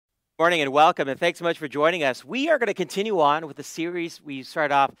Morning and welcome, and thanks so much for joining us. We are going to continue on with the series we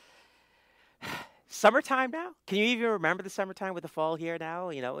started off. Summertime now? Can you even remember the summertime with the fall here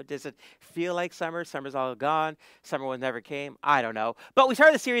now? Does it feel like summer? Summer's all gone. Summer one never came. I don't know. But we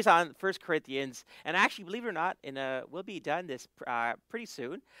started the series on First Corinthians, and actually, believe it or not, we'll be done this pretty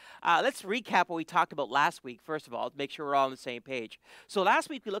soon. Let's recap what we talked about last week, first of all, to make sure we're all on the same page. So last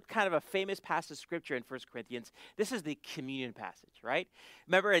week, we looked kind of a famous passage of Scripture in First Corinthians. This is the communion passage, right?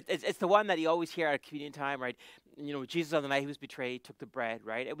 Remember, it's the one that you always hear at communion time, right? Jesus on the night he was betrayed took the bread,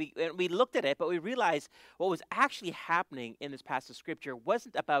 right? And we looked at it, but we realized what was actually happening in this passage of Scripture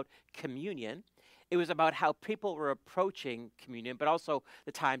wasn't about communion. It was about how people were approaching communion, but also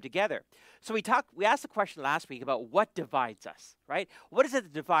the time together. So we asked the question last week about what divides us, right? What is it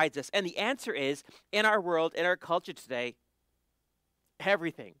that divides us? And the answer is, in our world, in our culture today,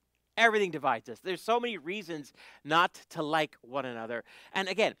 everything. Everything divides us. There's so many reasons not to like one another. And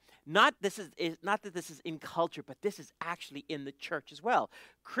again, not that this is in culture, but this is actually in the church as well.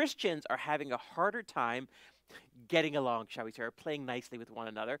 Christians are having a harder time getting along, shall we say, or playing nicely with one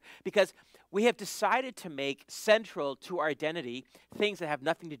another, because we have decided to make central to our identity things that have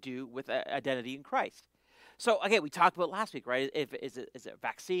nothing to do with identity in Christ. So again, we talked about last week, right? Is it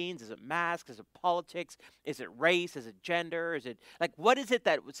vaccines? Is it masks? Is it politics? Is it race? Is it gender? Is it what is it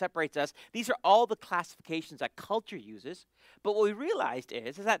that separates us? These are all the classifications that culture uses. But what we realized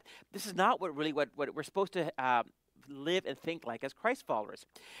is that this is not what we're supposed to live and think like as Christ followers.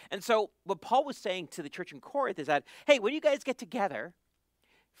 And so what Paul was saying to the church in Corinth is that, hey, when you guys get together,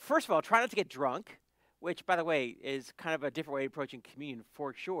 first of all, try not to get drunk, which, by the way, is kind of a different way of approaching communion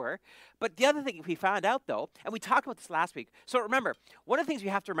for sure. But the other thing we found out, though, and we talked about this last week. So remember, one of the things we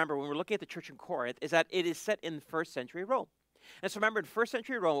have to remember when we're looking at the church in Corinth is that it is set in first century Rome. And so remember, in first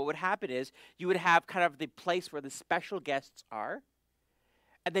century Rome, what would happen is you would have kind of the place where the special guests are,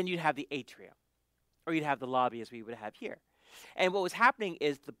 and then you'd have the atrium, or you'd have the lobby as we would have here. And what was happening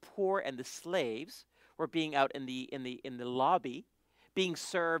is the poor and the slaves were being out in the lobby, being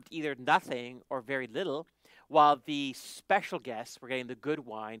served either nothing or very little, while the special guests were getting the good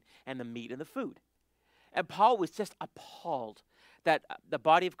wine and the meat and the food. And Paul was just appalled that the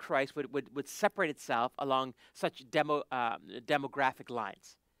body of Christ would separate itself along such demographic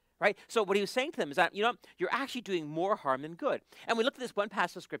lines. Right? So what he was saying to them is that, you're actually doing more harm than good. And we looked at this one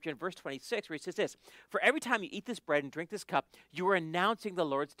passage of Scripture in verse 26 where he says this, "For every time you eat this bread and drink this cup, you are announcing the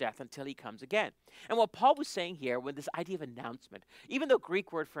Lord's death until he comes again." And what Paul was saying here with this idea of announcement, even though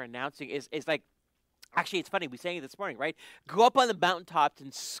Greek word for announcing is like, actually, it's funny, we sang it this morning, right? Go up on the mountaintops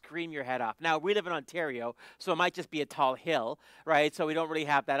and scream your head off. Now, we live in Ontario, so it might just be a tall hill, right? So we don't really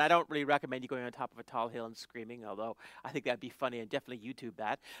have that. I don't really recommend you going on top of a tall hill and screaming, although I think that'd be funny and definitely YouTube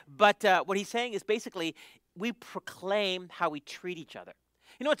that. But what he's saying is basically we proclaim how we treat each other.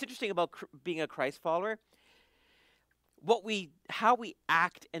 You know what's interesting about being a Christ follower? How we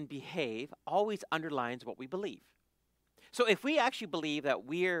act and behave always underlines what we believe. So if we actually believe that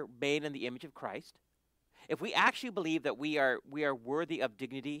we're made in the image of Christ, if we actually believe that we are worthy of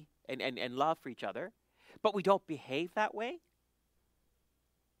dignity and love for each other, but we don't behave that way,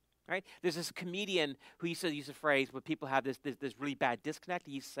 right? There's this comedian who used to use a phrase when people have this really bad disconnect.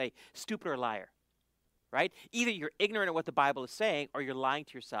 He used to say, "Stupid or liar," right? Either you're ignorant of what the Bible is saying, or you're lying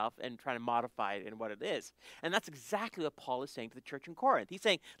to yourself and trying to modify it in what it is. And that's exactly what Paul is saying to the church in Corinth. He's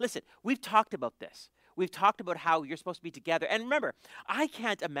saying, listen, we've talked about this. We've talked about how you're supposed to be together. And remember, I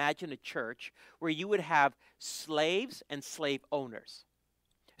can't imagine a church where you would have slaves and slave owners.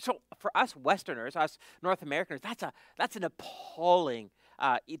 So for us Westerners, us North Americans, that's an appalling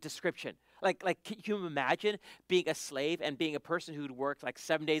description. Like, can you imagine being a slave and being a person who'd work like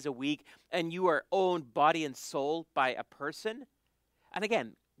 7 days a week and you are owned body and soul by a person? And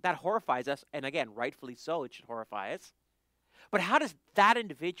again, that horrifies us. And again, rightfully so, it should horrify us. But how does that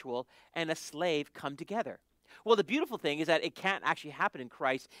individual and a slave come together? Well, the beautiful thing is that it can't actually happen in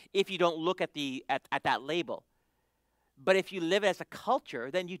Christ if you don't look at that label. But if you live as a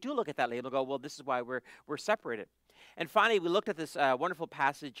culture, then you do look at that label and go, well, this is why we're separated. And finally, we looked at this wonderful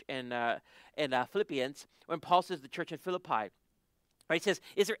passage in Philippians when Paul says to the church in Philippi, right, he says,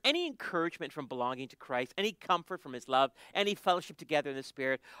 "Is there any encouragement from belonging to Christ, any comfort from his love, any fellowship together in the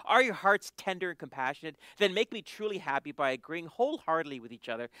Spirit? Are your hearts tender and compassionate? Then make me truly happy by agreeing wholeheartedly with each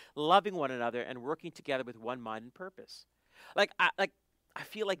other, loving one another, and working together with one mind and purpose." I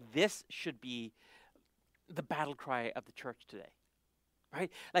feel like this should be the battle cry of the church today,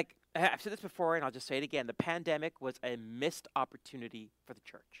 right? Like, I've said this before, and I'll just say it again. The pandemic was a missed opportunity for the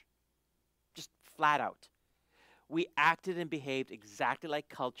church. Just flat out. We acted and behaved exactly like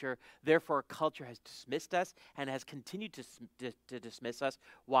culture. Therefore, culture has dismissed us and has continued to dismiss us.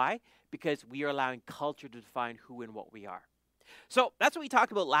 Why? Because we are allowing culture to define who and what we are. So that's what we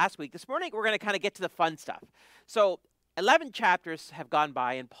talked about last week. This morning, we're going to kind of get to the fun stuff. So 11 chapters have gone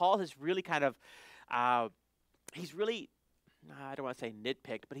by, and Paul has really kind of, he's really, I don't want to say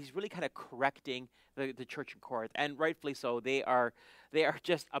nitpicked, but he's really kind of correcting the church in Corinth, and rightfully so. They are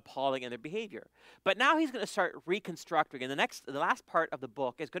just appalling in their behavior. But now he's going to start reconstructing, and the last part of the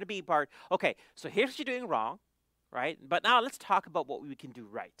book is going to be okay, so here's what you're doing wrong, right? But now let's talk about what we can do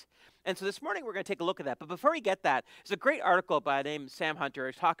right. And so this morning we're going to take a look at that. But before we get that, there's a great article by the name Sam Hunter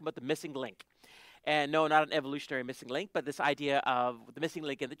who's talking about the missing link. And no, not an evolutionary missing link, but this idea of the missing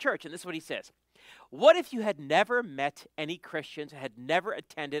link in the church. And this is what he says. What if you had never met any Christians, had never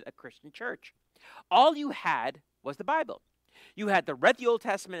attended a Christian church? All you had was the Bible. You had read the Old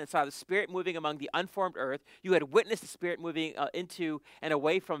Testament and saw the Spirit moving among the unformed earth. You had witnessed the Spirit moving into and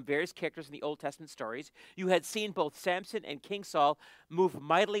away from various characters in the Old Testament stories. You had seen both Samson and King Saul move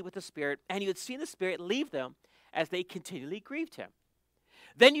mightily with the Spirit, and you had seen the Spirit leave them as they continually grieved him.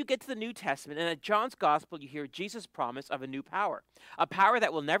 Then you get to the New Testament, and at John's Gospel, you hear Jesus' promise of a new power, a power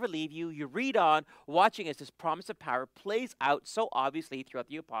that will never leave you. You read on, watching as this promise of power plays out so obviously throughout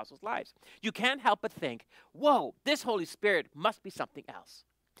the apostles' lives. You can't help but think, whoa, this Holy Spirit must be something else.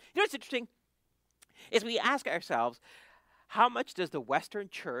 You know what's interesting? Is we ask ourselves, how much does the Western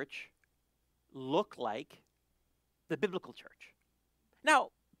church look like the biblical church?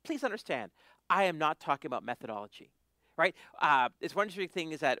 Now, please understand, I am not talking about methodology. Right? It's one interesting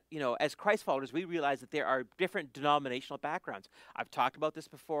thing is that, as Christ followers, we realize that there are different denominational backgrounds. I've talked about this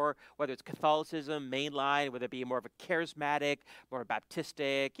before, whether it's Catholicism, mainline, whether it be more of a charismatic, more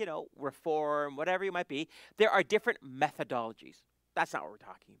Baptistic, Reform, whatever it might be. There are different methodologies. That's not what we're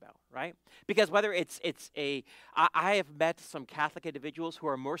talking about, right? Because whether I have met some Catholic individuals who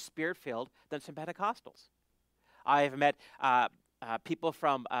are more Spirit-filled than some Pentecostals. I have met people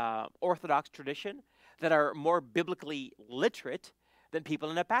from Orthodox tradition that are more biblically literate than people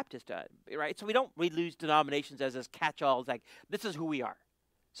in a Baptist, right? So we don't lose denominations as catch-alls, like this is who we are.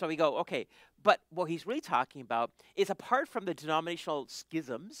 So we go, okay, but what he's really talking about is apart from the denominational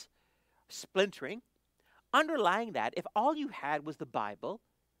schisms, splintering, underlying that, if all you had was the Bible,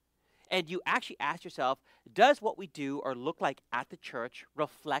 and you actually ask yourself, does what we do or look like at the church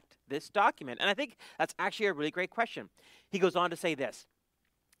reflect this document? And I think that's actually a really great question. He goes on to say this.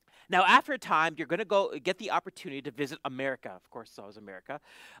 Now, after a time, you're going to go get the opportunity to visit America. Of course, so is America.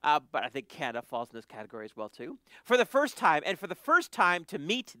 But I think Canada falls in this category as well, too. For the first time to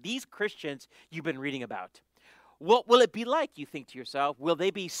meet these Christians you've been reading about. What will it be like, you think to yourself? Will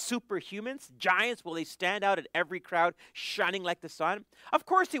they be superhumans, giants? Will they stand out at every crowd, shining like the sun? Of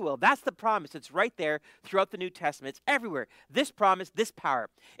course they will. That's the promise. It's right there throughout the New Testament. It's everywhere. This promise, this power.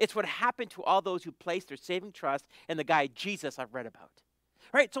 It's what happened to all those who placed their saving trust in the guy Jesus I've read about.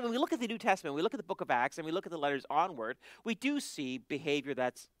 Right, so when we look at the New Testament, we look at the book of Acts, and we look at the letters onward, we do see behavior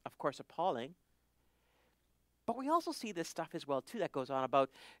that's, of course, appalling. But we also see this stuff as well, too, that goes on about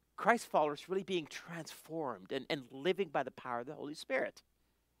Christ followers really being transformed and living by the power of the Holy Spirit.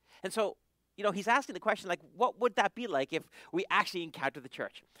 And so, he's asking the question, like, what would that be like if we actually encounter the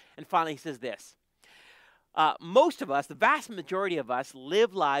church? And finally, he says this. Most of us, the vast majority of us,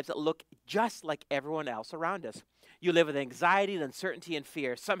 live lives that look just like everyone else around us. You live with anxiety, uncertainty, and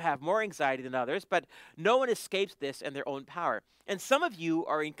fear. Some have more anxiety than others, but no one escapes this in their own power. And some of you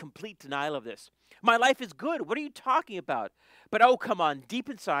are in complete denial of this. My life is good. What are you talking about? But oh, come on. Deep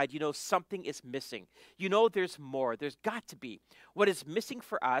inside, something is missing. There's more. There's got to be. What is missing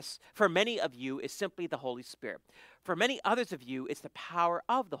for us, for many of you, is simply the Holy Spirit. For many others of you, it's the power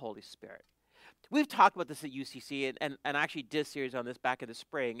of the Holy Spirit. We've talked about this at UCC and actually did a series on this back in the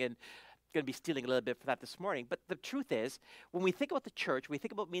spring, and going to be stealing a little bit for that this morning. But the truth is, when we think about the church, we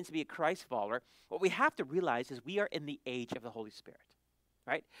think about what it means to be a Christ follower, what we have to realize is we are in the age of the Holy Spirit,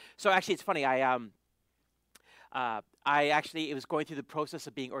 right? So actually, it's funny. I was going through the process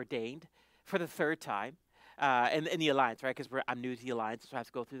of being ordained for the third time in the Alliance, right? Because I'm new to the Alliance, so I have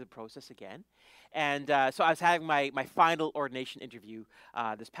to go through the process again. And so I was having my final ordination interview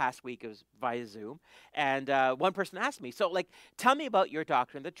this past week. It was via Zoom. And one person asked me, tell me about your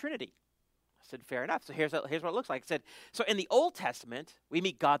doctrine of the Trinity. I said, fair enough. So here's what it looks like. I said, so in the Old Testament, we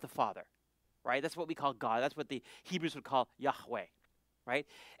meet God the Father, right? That's what we call God. That's what the Hebrews would call Yahweh, right?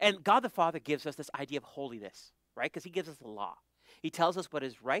 And God the Father gives us this idea of holiness, right? Because he gives us the law. He tells us what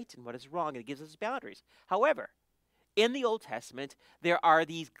is right and what is wrong, and he gives us boundaries. However, in the Old Testament, there are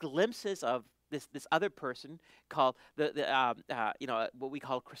these glimpses of this other person called what we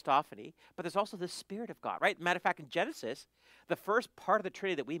call Christophany, but there's also the Spirit of God, right? Matter of fact, in Genesis, the first part of the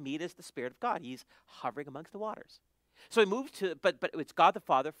Trinity that we meet is the Spirit of God. He's hovering amongst the waters. So we move to, but it's God the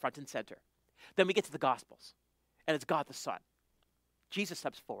Father front and center. Then we get to the Gospels, and it's God the Son. Jesus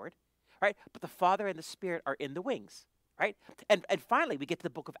steps forward, right? But the Father and the Spirit are in the wings, right? And finally, we get to the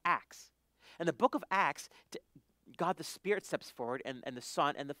book of Acts. And the book of Acts, God the Spirit steps forward, and the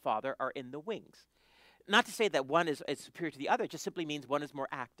Son and the Father are in the wings. Not to say that one is superior to the other, it just simply means one is more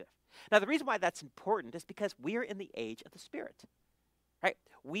active. Now, the reason why that's important is because we are in the age of the Spirit, right?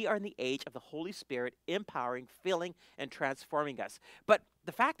 We are in the age of the Holy Spirit empowering, filling, and transforming us. But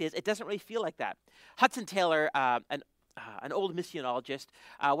the fact is, it doesn't really feel like that. Hudson Taylor, an old missionologist,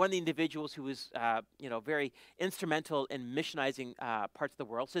 one of the individuals who was, very instrumental in missionizing parts of the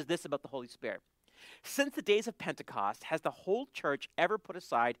world, says this about the Holy Spirit. Since the days of Pentecost, has the whole church ever put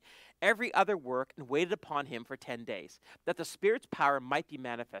aside every other work and waited upon him for 10 days, that the Spirit's power might be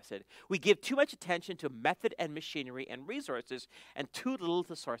manifested? We give too much attention to method and machinery and resources, and too little to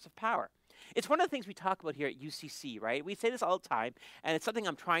the source of power. It's one of the things we talk about here at UCC, right? We say this all the time, and it's something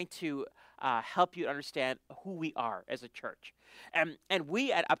I'm trying to help you understand who we are as a church. And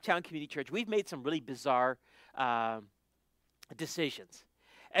we at Uptown Community Church, we've made some really bizarre decisions.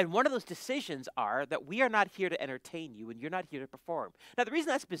 And one of those decisions are that we are not here to entertain you and you're not here to perform. Now, the reason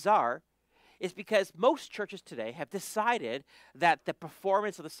that's bizarre is because most churches today have decided that the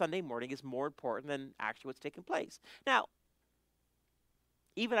performance of the Sunday morning is more important than actually what's taking place. Now,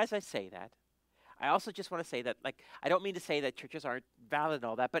 even as I say that, I also just want to say that, I don't mean to say that churches aren't valid and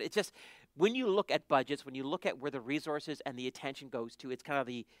all that, but it's just, when you look at budgets, when you look at where the resources and the attention goes to, it's kind of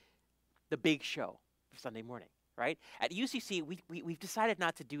the big show for Sunday morning. Right? At UCC, we've decided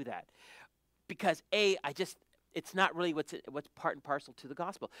not to do that because it's not really what's part and parcel to the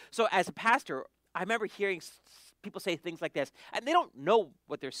gospel. So as a pastor, I remember hearing people say things like this, and they don't know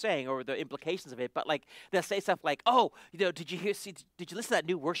what they're saying or the implications of it, but they'll say stuff like, "Oh, did you listen to that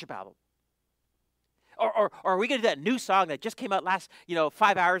new worship album? Or are we going to do that new song that just came out last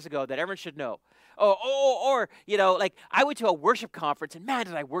 5 hours ago that everyone should know? Or I went to a worship conference and man,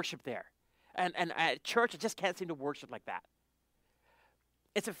 did I worship there." And at church, I just can't seem to worship like that.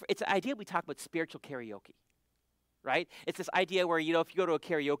 It's an idea we talk about spiritual karaoke, right? It's this idea where, if you go to a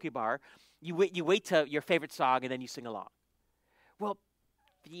karaoke bar, you wait to your favorite song and then you sing along. Well,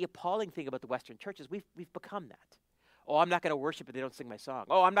 the appalling thing about the Western church is we've become that. Oh, I'm not going to worship if they don't sing my song.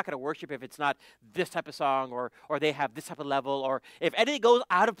 Oh, I'm not going to worship if it's not this type of song or they have this type of level, or if anything goes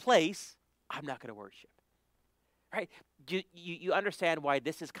out of place, I'm not going to worship. Right? You understand why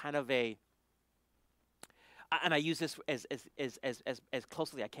this is kind of and I use this as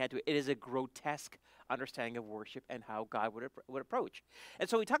closely as I can to it. It is a grotesque understanding of worship and how God would approach. And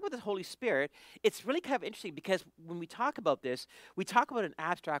so we talk about the Holy Spirit. It's really kind of interesting because when we talk about this, we talk about it in an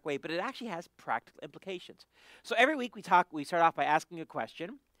abstract way, but it actually has practical implications. So every week we start off by asking a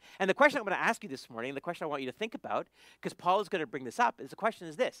question. And the question I'm going to ask you this morning, the question I want you to think about, because Paul is going to bring this up, is the question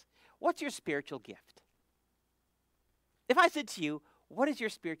is this: what's your spiritual gift? If I said to you, what is your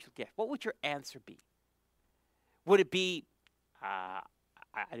spiritual gift? What would your answer be? Would it be, I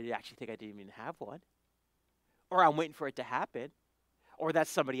actually think I didn't even have one, or I'm waiting for it to happen, or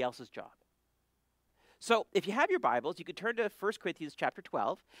that's somebody else's job? So if you have your Bibles, you can turn to 1 Corinthians chapter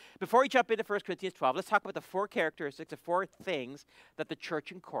 12. Before we jump into 1 Corinthians 12, let's talk about the four characteristics, the four things that the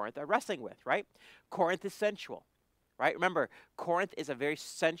church in Corinth are wrestling with, right? Corinth is sensual, right? Remember, Corinth is a very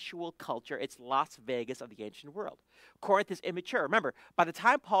sensual culture. It's Las Vegas of the ancient world. Corinth is immature. Remember, by the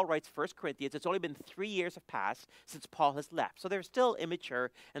time Paul writes 1 Corinthians, it's only been 3 years have passed since Paul has left. So they're still immature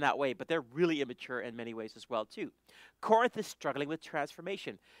in that way, but they're really immature in many ways as well, too. Corinth is struggling with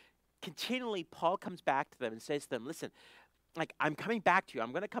transformation. Continually, Paul comes back to them and says to them, listen, I'm coming back to you.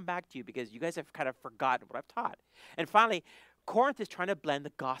 I'm going to come back to you because you guys have kind of forgotten what I've taught. And finally, Corinth is trying to blend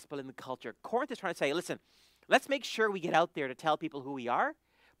the gospel and the culture. Corinth is trying to say, listen, let's make sure we get out there to tell people who we are,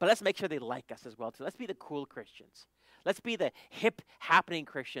 but let's make sure they like us as well, too. Let's be the cool Christians. Let's be the hip, happening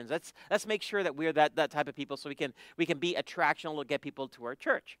Christians. Let's make sure that we're that type of people so we can be attractional to get people to our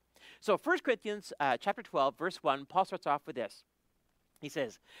church. So 1 Corinthians chapter 12, verse 1, Paul starts off with this. He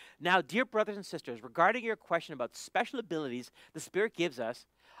says, "Now, dear brothers and sisters, regarding your question about special abilities the Spirit gives us,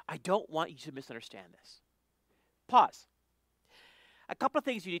 I don't want you to misunderstand this." Pause. A couple of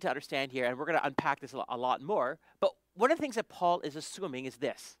things you need to understand here, and we're going to unpack this a lot more, but one of the things that Paul is assuming is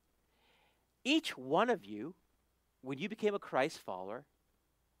this. Each one of you, when you became a Christ follower,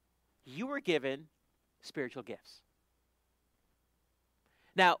 you were given spiritual gifts.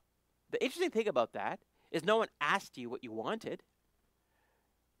 Now, the interesting thing about that is no one asked you what you wanted.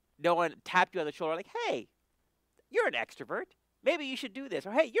 No one tapped you on the shoulder like, hey, you're an extrovert. Maybe you should do this.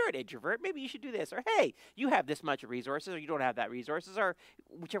 Or, hey, you're an introvert. Maybe you should do this. Or, hey, you have this much resources or you don't have that resources, or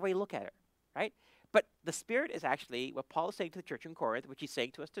whichever way you look at it, right? But the Spirit is actually what Paul is saying to the church in Corinth, which he's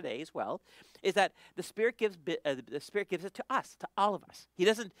saying to us today as well, is that the Spirit gives it to us, to all of us. He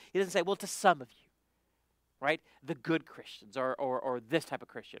doesn't say, well, to some of you, right? The good Christians or this type of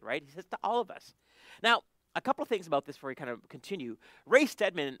Christian, right? He says to all of us. Now, a couple of things about this before we kind of continue. Ray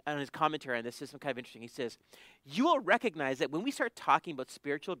Stedman, on his commentary on this, is kind of interesting. He says, you will recognize that when we start talking about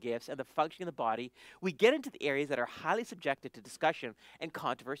spiritual gifts and the functioning of the body, we get into the areas that are highly subjected to discussion and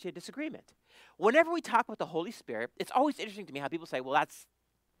controversy and disagreement. Whenever we talk about the Holy Spirit, it's always interesting to me how people say, well,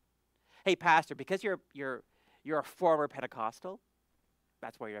 hey, Pastor, because you're a former Pentecostal,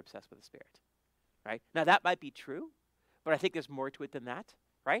 that's why you're obsessed with the Spirit, right? Now, that might be true, but I think there's more to it than that,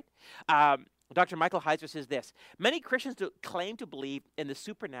 right? Dr. Michael Heiser says this: many Christians claim to believe in the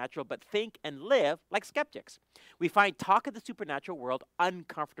supernatural, but think and live like skeptics. We find talk of the supernatural world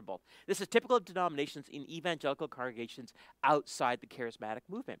uncomfortable. This is typical of denominations in evangelical congregations outside the charismatic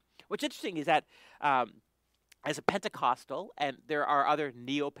movement. What's interesting is that as a Pentecostal, and there are other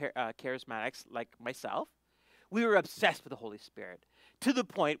neo-charismatics like myself, we were obsessed with the Holy Spirit to the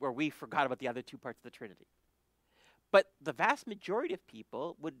point where we forgot about the other two parts of the Trinity. But the vast majority of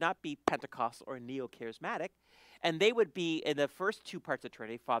people would not be Pentecostal or neo-charismatic, and they would be in the first two parts of the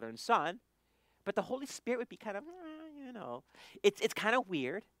Trinity, Father and Son, but the Holy Spirit would be kind of, it's kind of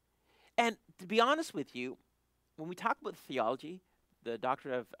weird. And to be honest with you, when we talk about theology, the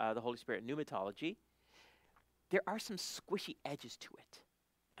doctrine of the Holy Spirit, pneumatology, there are some squishy edges to it.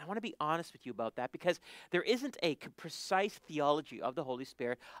 I want to be honest with you about that because there isn't a precise theology of the Holy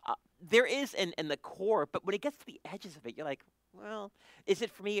Spirit. There is in the core, but when it gets to the edges of it, you're like, well, is it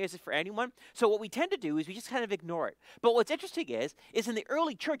for me or is it for anyone? So what we tend to do is we just kind of ignore it. But what's interesting is in the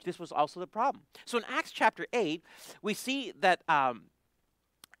early church, this was also the problem. So in Acts chapter 8, we see that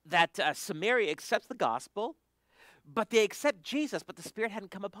Samaria accepts the gospel, but they accept Jesus, but the Spirit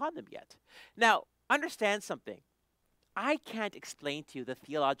hadn't come upon them yet. Now, understand something. I can't explain to you the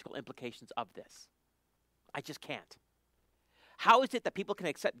theological implications of this. I just can't. How is it that people can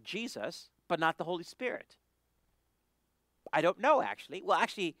accept Jesus but not the Holy Spirit? I don't know, actually. Well,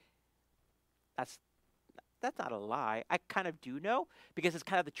 actually, that's not a lie. I kind of do know because it's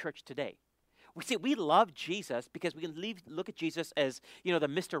kind of the church today. We love Jesus because we can look at Jesus as, the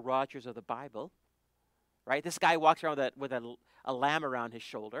Mr. Rogers of the Bible, right? This guy walks around with a lamb around his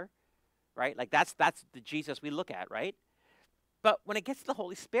shoulder. Right? Like that's the Jesus we look at, right? But when it gets to the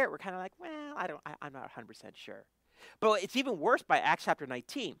Holy Spirit, we're kind of like, well, I'm not 100% sure. But it's even worse by Acts chapter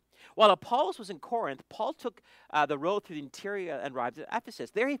 19. While Apollos was in Corinth, Paul took the road through the interior and arrived at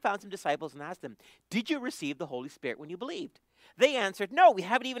Ephesus. There he found some disciples and asked them, did you receive the Holy Spirit when you believed? They answered, no, we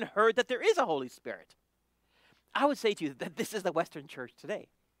haven't even heard that there is a Holy Spirit. I would say to you that this is the Western church today,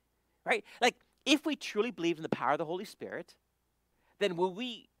 right? Like, if we truly believed in the power of the Holy Spirit, then will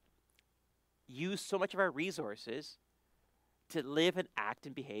we use so much of our resources to live and act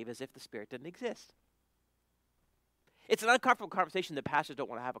and behave as if the Spirit didn't exist? It's an uncomfortable conversation that pastors don't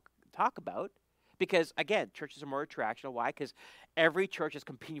want to talk about because, again, churches are more attractional. Why? Because every church is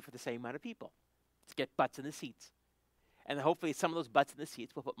competing for the same amount of people to get butts in the seats. And hopefully some of those butts in the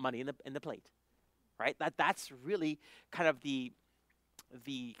seats will put money in the plate, right? That's really kind of the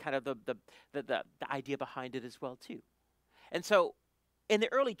idea behind it as well, too. And so in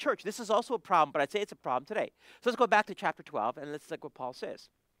the early church, this is also a problem, but I'd say it's a problem today. So let's go back to chapter 12, and let's look what Paul says.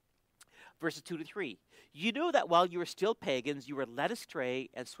 Verses 2 to 3. You know that while you were still pagans, you were led astray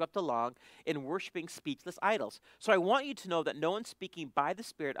and swept along in worshiping speechless idols. So I want you to know that no one speaking by the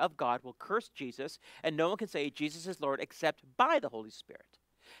Spirit of God will curse Jesus, and no one can say Jesus is Lord except by the Holy Spirit.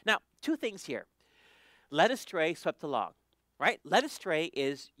 Now, two things here. Led astray, swept along, right? Led astray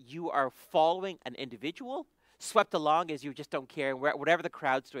is you are following an individual. Swept along is you just don't care. Whatever the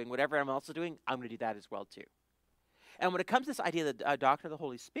crowd's doing, whatever everyone else is doing, I'm going to do that as well too. And when it comes to this idea of the doctrine of the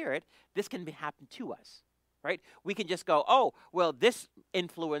Holy Spirit, this can happen to us, right? We can just go, oh, well, this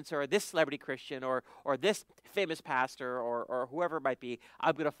influencer or this celebrity Christian or this famous pastor or whoever it might be,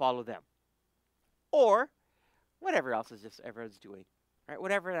 I'm going to follow them. Or whatever else is just everyone's doing. Right,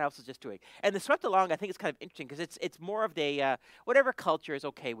 whatever else is just doing. And the swept along, I think, is kind of interesting because it's more of the whatever culture is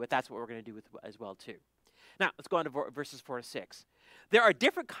okay with, that's what we're going to do as well too. Now, let's go on to verses 4 to 6. There are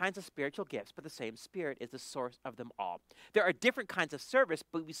different kinds of spiritual gifts, but the same Spirit is the source of them all. There are different kinds of service,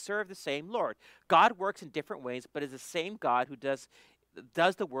 but we serve the same Lord. God works in different ways, but is the same God who does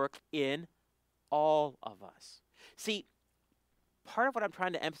the work in all of us. See, part of what I'm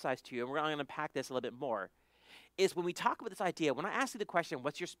trying to emphasize to you, and we're going to unpack this a little bit more, is when we talk about this idea, when I ask you the question,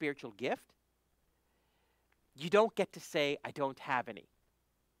 what's your spiritual gift? You don't get to say, I don't have any.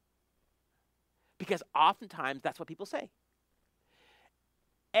 Because oftentimes that's what people say.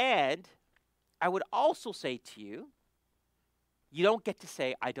 And I would also say to you, you don't get to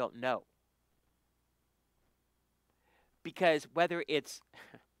say, I don't know. Because whether it's,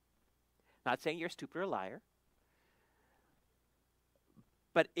 not saying you're stupid or a liar,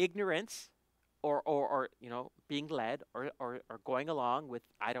 but ignorance or being led or going along with,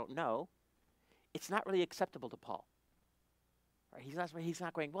 I don't know, it's not really acceptable to Paul. Right? He's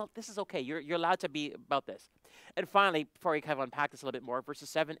not going, well, this is okay. You're allowed to be about this. And finally, before we kind of unpack this a little bit more, verses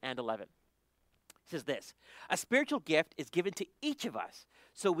 7 and 11. It says this, a spiritual gift is given to each of us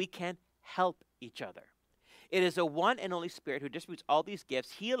so we can help each other. It is a one and only Spirit who distributes all these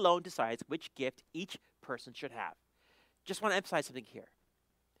gifts. He alone decides which gift each person should have. Just want to emphasize something here.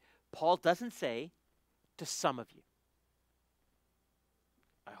 Paul doesn't say to some of you.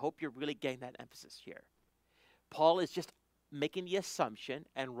 I hope you're really getting that emphasis here. Paul is just making the assumption,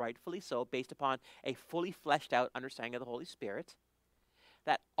 and rightfully so, based upon a fully fleshed out understanding of the Holy Spirit,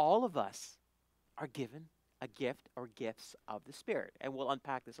 that all of us are given a gift or gifts of the Spirit. And we'll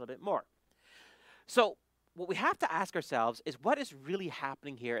unpack this a little bit more. So what we have to ask ourselves is what is really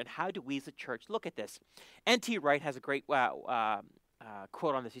happening here, and how do we as a church look at this? N.T. Wright has a great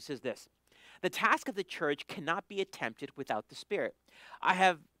quote on this. He says this, the task of the church cannot be attempted without the Spirit. I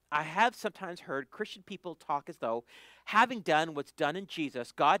have sometimes heard Christian people talk as though, having done what's done in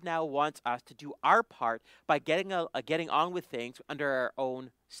Jesus, God now wants us to do our part by getting on with things under our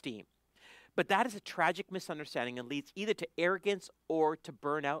own steam. But that is a tragic misunderstanding and leads either to arrogance or to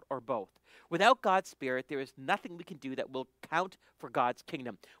burnout or both. Without God's Spirit, there is nothing we can do that will count for God's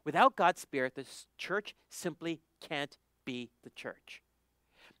kingdom. Without God's Spirit, the church simply can't be the church.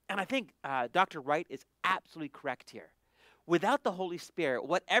 And I think Dr. Wright is absolutely correct here. Without the Holy Spirit,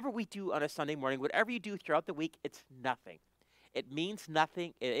 whatever we do on a Sunday morning, whatever you do throughout the week, it's nothing. It means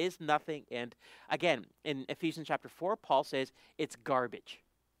nothing. It is nothing. And again, in Ephesians chapter 4, Paul says it's garbage.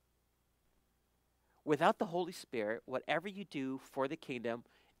 Without the Holy Spirit, whatever you do for the kingdom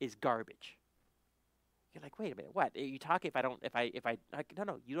is garbage. You're like, wait a minute, what? Are you talking no,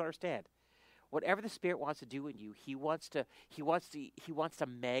 you don't understand. Whatever the Spirit wants to do in you, He wants to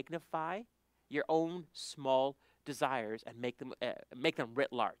magnify your own small desires and make them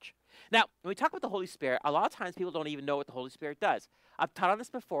writ large. Now, when we talk about the Holy Spirit, a lot of times people don't even know what the Holy Spirit does. I've taught on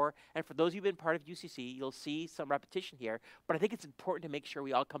this before, and for those of you who've been part of UCC, you'll see some repetition here, but I think it's important to make sure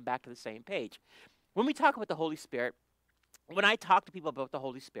we all come back to the same page. When we talk about the Holy Spirit, when I talk to people about the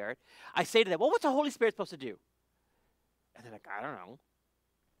Holy Spirit, I say to them, well, what's the Holy Spirit supposed to do? And they're like, I don't know.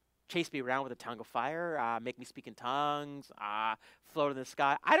 Chase me around with a tongue of fire, make me speak in tongues, float in the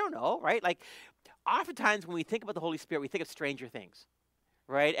sky. I don't know, right? Like, oftentimes when we think about the Holy Spirit, we think of Stranger Things,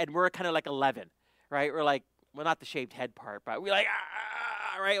 right? And we're kind of like 11, right? We're like, well, not the shaved head part, but we're like,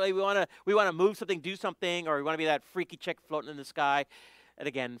 right? Like we want to move something, do something, or we want to be that freaky chick floating in the sky. And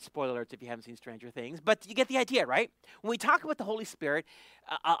again, spoiler alerts if you haven't seen Stranger Things. But you get the idea, right? When we talk about the Holy Spirit,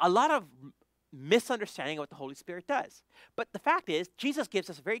 a lot of misunderstanding of what the Holy Spirit does. But the fact is, Jesus gives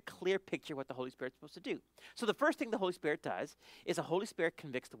us a very clear picture of what the Holy Spirit's supposed to do. So the first thing the Holy Spirit does is the Holy Spirit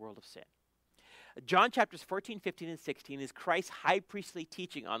convicts the world of sin. John chapters 14, 15, and 16 is Christ's high priestly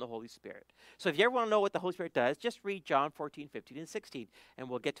teaching on the Holy Spirit. So if you ever want to know what the Holy Spirit does, just read John 14, 15, and 16, and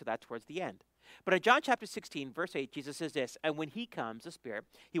we'll get to that towards the end. But in John chapter 16, verse 8, Jesus says this, and when He comes, the Spirit,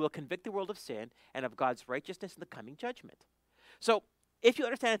 He will convict the world of sin and of God's righteousness in the coming judgment. So if you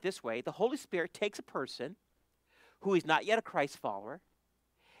understand it this way, the Holy Spirit takes a person who is not yet a Christ follower,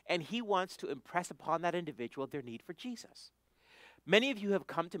 and He wants to impress upon that individual their need for Jesus. Many of you have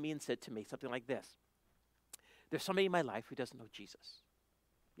come to me and said to me something like this. There's somebody in my life who doesn't know Jesus.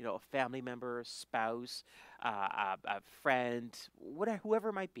 You know, a family member, a spouse, a friend, whoever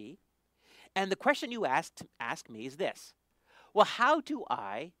it might be. And the question you ask me is this. Well, how do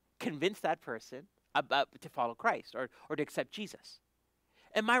I convince that person to follow Christ or to accept Jesus?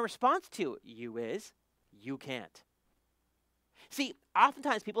 And my response to you is, you can't. See,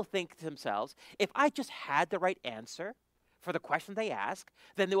 oftentimes people think to themselves, if I just had the right answer for the question they ask,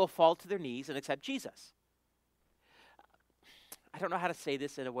 then they will fall to their knees and accept Jesus. I don't know how to say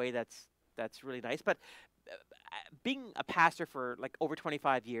this in a way that's really nice, but being a pastor for like over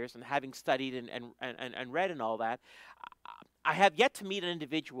 25 years and having studied and read and all that, I have yet to meet an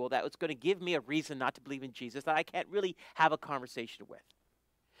individual that was going to give me a reason not to believe in Jesus that I can't really have a conversation with.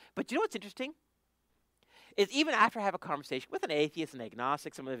 But you know what's interesting? Is even after I have a conversation with an atheist, an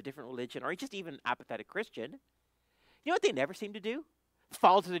agnostic, someone of a different religion, or just even an apathetic Christian, you know what they never seem to do?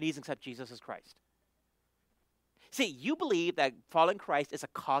 Fall to their knees and accept Jesus as Christ. See, you believe that following Christ is a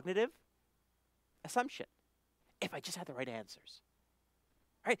cognitive assumption. If I just had the right answers.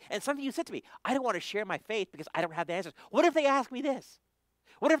 Right? And some of you said to me, I don't want to share my faith because I don't have the answers. What if they ask me this?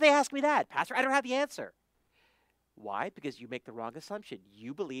 What if they ask me that? Pastor, I don't have the answer. Why? Because you make the wrong assumption.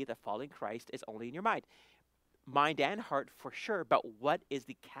 You believe that following Christ is only in your mind and heart for sure, but what is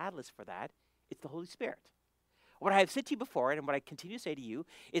the catalyst for that? It's the Holy Spirit. What I have said to you before, and what I continue to say to you,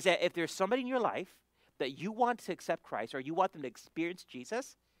 is that if there's somebody in your life that you want to accept Christ or you want them to experience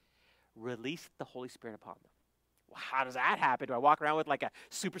Jesus, release the Holy Spirit upon them. Well, how does that happen? Do I walk around with like a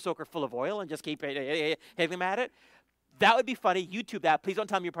super soaker full of oil and just keep hitting them at it? That would be funny. YouTube that. Please don't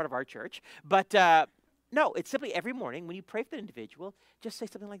tell me you're part of our church. But no, it's simply every morning when you pray for the individual, just say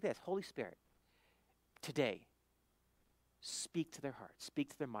something like this. Holy Spirit, today, speak to their hearts, speak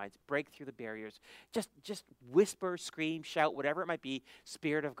to their minds, break through the barriers. Just whisper, scream, shout, whatever it might be,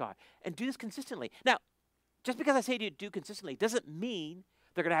 Spirit of God. And do this consistently. Now, just because I say to you do consistently doesn't mean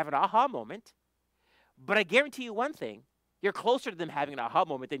they're going to have an aha moment. But I guarantee you one thing. You're closer to them having an aha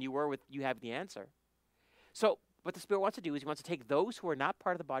moment than you were with you having the answer. So what the Spirit wants to do is he wants to take those who are not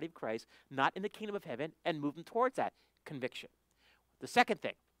part of the body of Christ, not in the kingdom of heaven, and move them towards that conviction. The second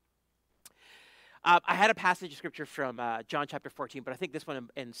thing. I had a passage of scripture from John chapter 14, but I think this one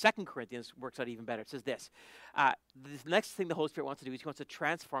in 2 Corinthians works out even better. It says this. The next thing the Holy Spirit wants to do is he wants to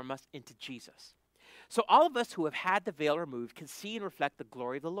transform us into Jesus. So all of us who have had the veil removed can see and reflect the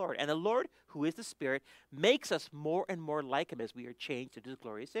glory of the Lord. And the Lord, who is the Spirit, makes us more and more like him as we are changed into his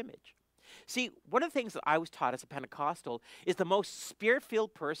glorious image. See, one of the things that I was taught as a Pentecostal is the most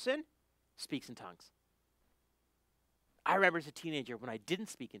Spirit-filled person speaks in tongues. I remember as a teenager when I didn't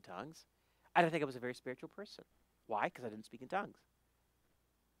speak in tongues, I didn't think I was a very spiritual person. Why? Because I didn't speak in tongues.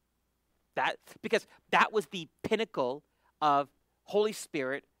 Because that was the pinnacle of Holy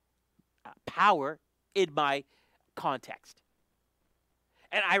Spirit power in my context.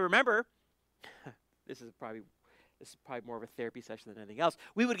 And I remember, this is probably more of a therapy session than anything else.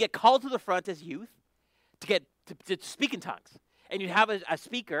 We would get called to the front as youth to speak in tongues. And you'd have a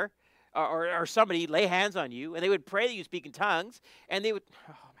speaker or somebody lay hands on you, and they would pray that you speak in tongues, and they would,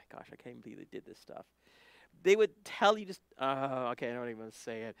 oh my gosh, I can't believe they did this stuff. They would tell you just, okay, I don't even want to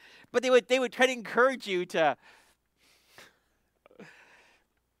say it. But they would try to encourage you to,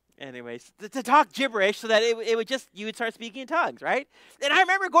 anyways, to talk gibberish so that it would just, you would start speaking in tongues, right? And I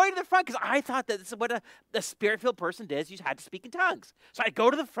remember going to the front because I thought that this is what a spirit-filled person does. You had to speak in tongues. So I'd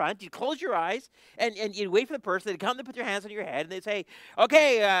go to the front, you'd close your eyes, and you'd wait for the person to come and put their hands on your head, and they'd say,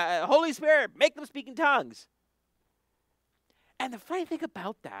 okay, Holy Spirit, make them speak in tongues. And the funny thing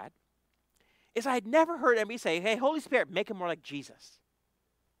about that is I had never heard anybody say, hey, Holy Spirit, make him more like Jesus.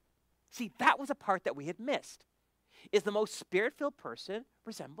 See, that was a part that we had missed. Is the most Spirit-filled person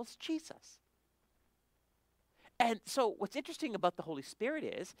resembles Jesus. And so what's interesting about the Holy Spirit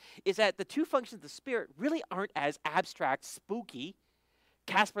is that the two functions of the Spirit really aren't as abstract, spooky,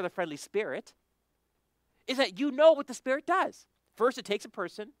 Casper the Friendly Spirit, is that you know what the Spirit does. First, it takes a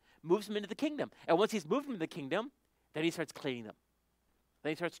person, moves them into the kingdom. And once he's moved them into the kingdom, then he starts cleaning them.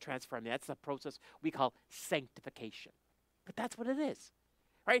 Then he starts transforming them. That's the process we call sanctification. But that's what it is,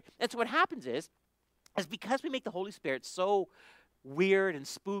 right? And so what happens is because we make the Holy Spirit so weird and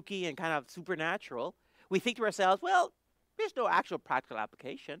spooky and kind of supernatural, we think to ourselves, well, there's no actual practical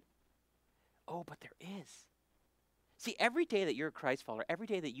application. Oh, but there is. See, every day that you're a Christ follower, every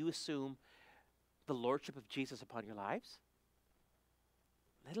day that you assume the lordship of Jesus upon your lives,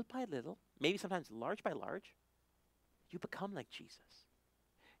 little by little, maybe sometimes large by large, you become like Jesus.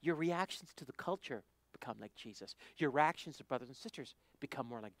 Your reactions to the culture become like Jesus. Your reactions to brothers and sisters become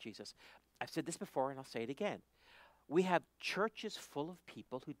more like Jesus. I've said this before and I'll say it again. We have churches full of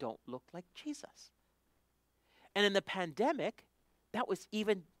people who don't look like Jesus. And in the pandemic, that was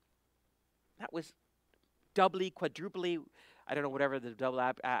doubly, quadruply, I don't know, whatever the double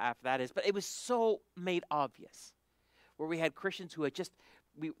after that is, but it was so made obvious. Where we had Christians who had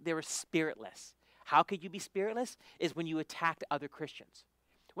they were spiritless. How could you be spiritless? Is when you attacked other Christians.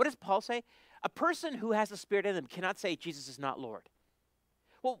 What does Paul say? A person who has the Spirit in them cannot say Jesus is not Lord.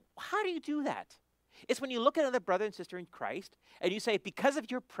 Well, how do you do that? It's when you look at another brother and sister in Christ and you say, because of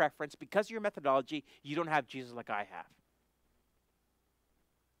your preference, because of your methodology, you don't have Jesus like I have.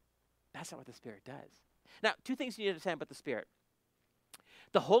 That's not what the Spirit does. Now, two things you need to understand about the Spirit.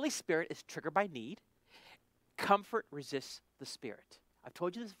 The Holy Spirit is triggered by need. Comfort resists the Spirit. I've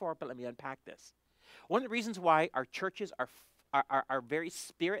told you this before, but let me unpack this. One of the reasons why our churches are very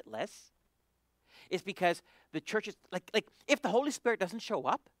spiritless is because the churches, like if the Holy Spirit doesn't show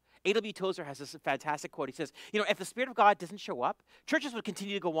up, A.W. Tozer has this fantastic quote. He says, if the Spirit of God doesn't show up, churches would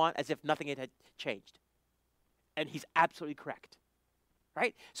continue to go on as if nothing had changed. And he's absolutely correct,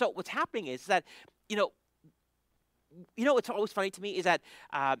 right? So what's happening is that, you know, what's always funny to me is that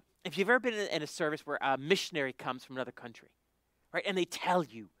if you've ever been in a service where a missionary comes from another country, right, and they tell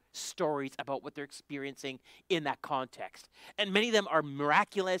you stories about what they're experiencing in that context, and many of them are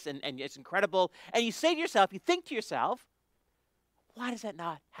miraculous and it's incredible, and you say to yourself, you think to yourself, why does that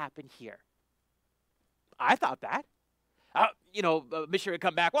not happen here? I thought that. A missionary would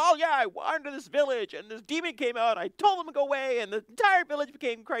come back, well, yeah, I wandered to this village, and this demon came out, I told them to go away, and the entire village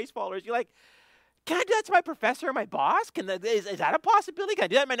became Christ followers. You're like, can I do that to my professor or my boss? Is that a possibility? Can I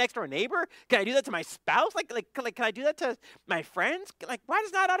do that to my next door neighbor? Can I do that to my spouse? Can I do that to my friends? Like, why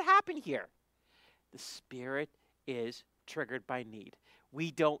does that not happen here? The Spirit is triggered by need.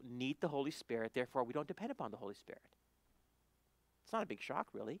 We don't need the Holy Spirit, therefore we don't depend upon the Holy Spirit. It's not a big shock,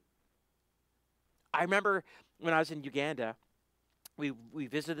 really. I remember when I was in Uganda, we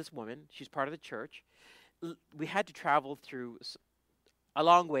visited this woman. She's part of the church. We had to travel through a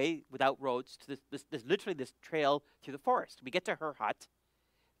long way without roads to this trail through the forest. We get to her hut.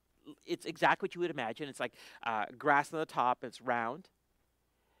 It's exactly what you would imagine. It's like grass on the top. It's round.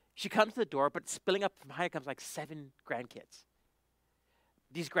 She comes to the door, but spilling up from behind it comes like 7 grandkids.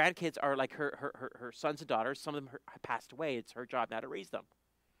 These grandkids are like her sons and daughters. Some of them have passed away. It's her job now to raise them.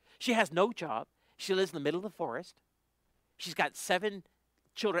 She has no job. She lives in the middle of the forest. She's got 7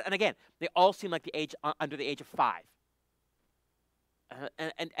 children. And again, they all seem like under the age of 5.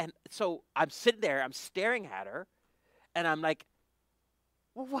 And so I'm sitting there, I'm staring at her, and I'm like,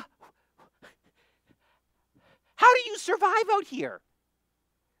 well, how do you survive out here?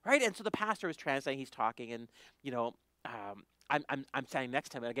 Right? And so the pastor is translating, he's talking, and, I'm standing next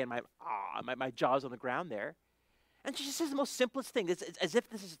to him, and again, my jaw's on the ground there. And she just says the most simplest thing. It's as if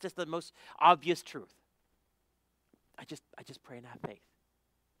this is just the most obvious truth. I just pray and have faith.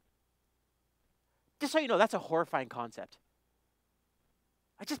 Just so you know, that's a horrifying concept.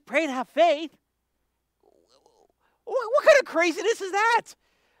 I just pray and have faith. What kind of craziness is that?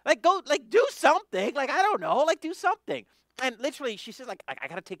 Do something. I don't know. Do something. And literally, she says, I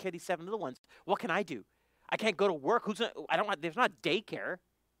got to take care of these 7 little ones. What can I do? I can't go to work. There's not daycare.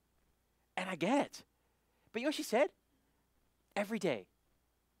 And I get it. But you know what she said? Every day,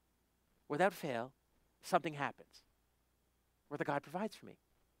 without fail, something happens where the God provides for me.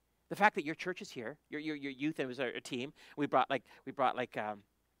 The fact that your church is here, your youth, and it was our team. We brought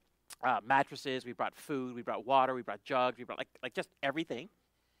mattresses, we brought food, we brought water, we brought jugs, we brought just everything.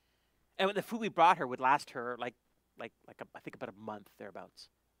 And the food we brought her would last her I think about a month thereabouts.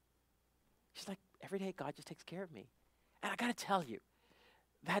 She's like, every day God just takes care of me. And I got to tell you,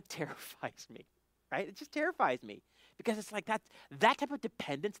 that terrifies me, right? It just terrifies me because it's like that type of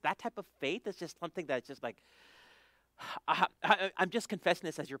dependence, that type of faith is just something that's just like, I'm just confessing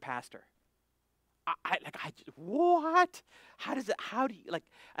this as your pastor. What? How do you,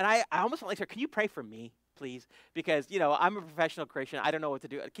 and I almost want to say, can you pray for me, please? Because, I'm a professional Christian. I don't know what to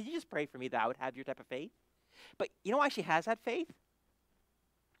do. Can you just pray for me that I would have your type of faith? But you know why she has that faith?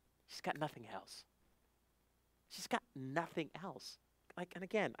 She's got nothing else. She's got nothing else. And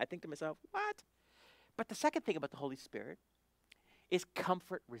again, I think to myself, what? But the second thing about the Holy Spirit is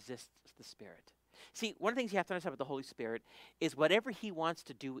comfort resists the Spirit. See, one of the things you have to understand about the Holy Spirit is whatever he wants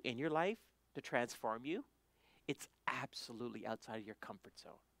to do in your life to transform you, it's absolutely outside of your comfort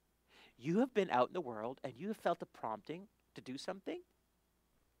zone. You have been out in the world and you have felt a prompting to do something.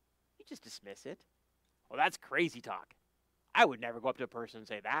 You just dismiss it. Well, that's crazy talk. I would never go up to a person and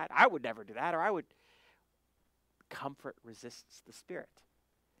say that. I would never do that, or I would. Comfort resists the Spirit.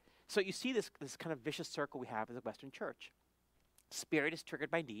 So you see this kind of vicious circle we have as a Western church. Spirit is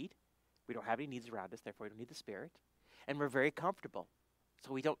triggered by need. We don't have any needs around us, therefore we don't need the Spirit. And we're very comfortable.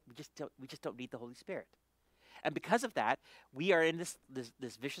 So we just don't need the Holy Spirit. And because of that, we are in this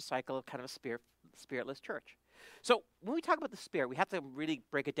vicious cycle of kind of a spiritless church. So when we talk about the Spirit, we have to really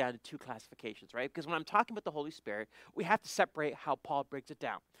break it down to 2 classifications, right? Because when I'm talking about the Holy Spirit, we have to separate how Paul breaks it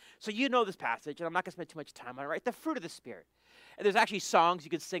down. So you know this passage, and I'm not going to spend too much time on it, right? The fruit of the Spirit. And there's actually songs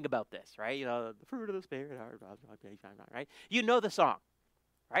you can sing about this, right? The fruit of the Spirit, right? You know the song,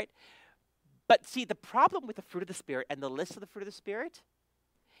 right? But see, the problem with the fruit of the Spirit and the list of the fruit of the Spirit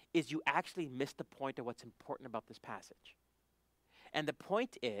is you actually miss the point of what's important about this passage. And the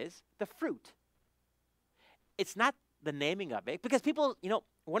point is the fruit. It's not the naming of it, because people,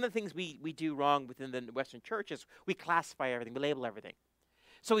 one of the things we do wrong within the Western church is we classify everything, we label everything.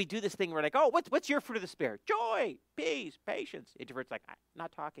 So we do this thing where what's your fruit of the Spirit? Joy, peace, patience. Introverts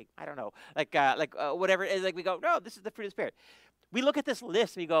not talking, I don't know. Whatever it is, we go, no, this is the fruit of the Spirit. We look at this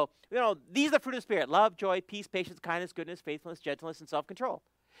list and we go, these are the fruit of the Spirit: love, joy, peace, patience, kindness, goodness, faithfulness, gentleness, and self-control.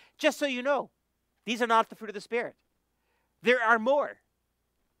 Just so you know, These are not the fruit of the Spirit. There are more.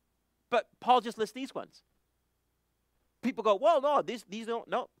 But Paul just lists these ones. People go, well, no, these don't.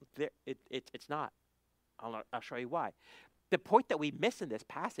 No, it's not. I'll show you why. The point that we miss in this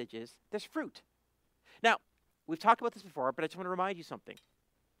passage is there's fruit. Now, we've talked about this before, but I just want to remind you something.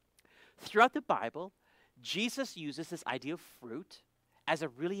 Throughout the Bible, Jesus uses this idea of fruit as a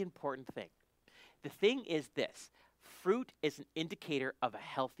really important thing. The thing is this: fruit is an indicator of a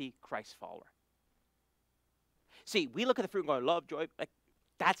healthy Christ follower. See, we look at the fruit and go, love, joy, like,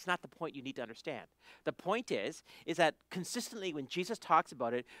 that's not the point you need to understand. The point is that consistently when Jesus talks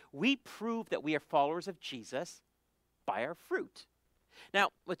about it, we prove that we are followers of Jesus by our fruit. Now,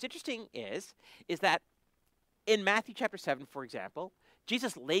 what's interesting is that in Matthew chapter 7, for example,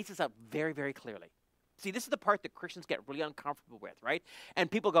 Jesus lays this out very, very clearly. See, this is the part that Christians get really uncomfortable with, right? And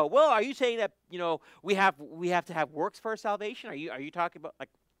people go, well, are you saying that, we have to have works for our salvation? Are you talking about, like,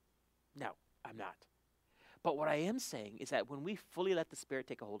 no, I'm not. But what I am saying is that when we fully let the Spirit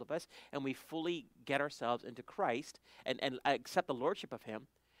take a hold of us and we fully get ourselves into Christ and accept the lordship of him,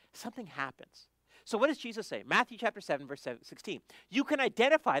 something happens. So what does Jesus say? Matthew chapter 7, verse 16. You can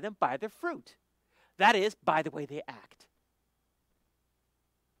identify them by their fruit. That is, by the way they act.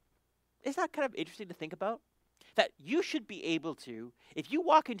 Isn't that kind of interesting to think about? That you should be able to, if you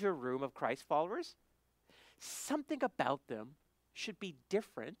walk into a room of Christ followers, something about them should be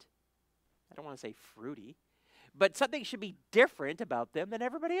different. I don't want to say fruity, but something should be different about them than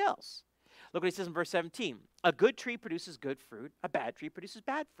everybody else. Look what he says in verse 17. A good tree produces good fruit. A bad tree produces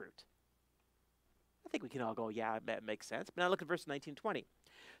bad fruit. I think we can all go, yeah, that makes sense. But now look at verse 19, 20.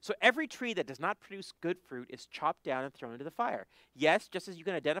 So every tree that does not produce good fruit is chopped down and thrown into the fire. Yes, just as you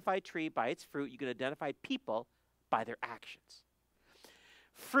can identify a tree by its fruit, you can identify people by their actions.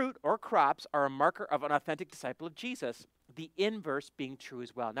 Fruit or crops are a marker of an authentic disciple of Jesus, the inverse being true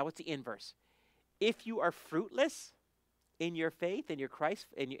as well. Now, what's the inverse? If you are fruitless in your faith, in your Christ,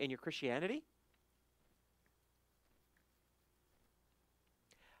 in your Christianity,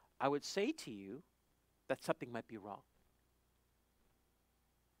 I would say to you that something might be wrong.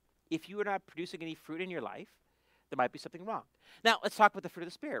 If you are not producing any fruit in your life, there might be something wrong. Now, let's talk about the fruit of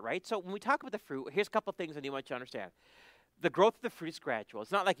the Spirit, right? So when we talk about the fruit, here's a couple of things I want you to understand. The growth of the fruit is gradual.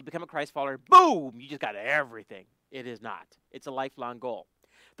 It's not like you become a Christ follower, boom, you just got everything. It is not. It's a lifelong goal.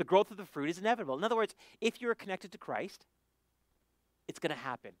 The growth of the fruit is inevitable. In other words, if you're connected to Christ, it's going to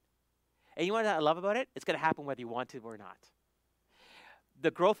happen. And you know what I love about it? It's going to happen whether you want to or not.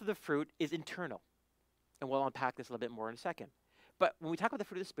 The growth of the fruit is internal. And we'll unpack this a little bit more in a second. But when we talk about the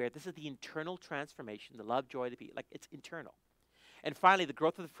fruit of the Spirit, this is the internal transformation, the love, joy, the peace, like it's internal. And finally, the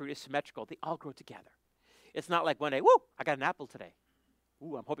growth of the fruit is symmetrical. They all grow together. It's not like one day, woo, I got an apple today.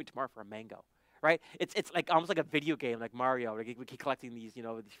 Ooh, I'm hoping tomorrow for a mango, right? It's like almost like a video game, like Mario. Like we keep collecting these, these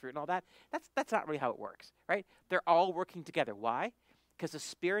fruit and all that. That's not really how it works, right? They're all working together. Why? Because the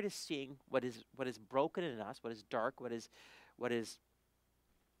Spirit is seeing what is broken in us, what is dark, what is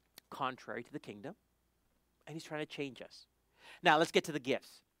contrary to the kingdom, and He's trying to change us. Now, let's get to the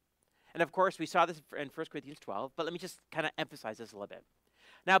gifts. And of course, we saw this in 1 Corinthians 12, but let me just kind of emphasize this a little bit.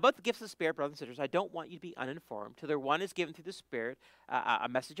 Now, about the gifts of the Spirit, brothers and sisters, I don't want you to be uninformed. To the one is given through the Spirit a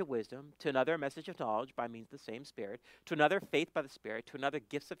message of wisdom, to another a message of knowledge by means of the same Spirit, to another faith by the Spirit, to another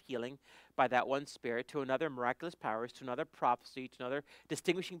gifts of healing by that one Spirit, to another miraculous powers, to another prophecy, to another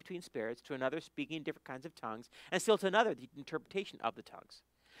distinguishing between spirits, to another speaking different kinds of tongues, and still to another the interpretation of the tongues.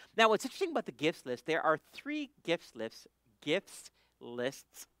 Now, what's interesting about the gifts list, there are 3 gifts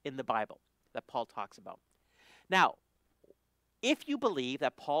lists in the Bible that Paul talks about. Now, if you believe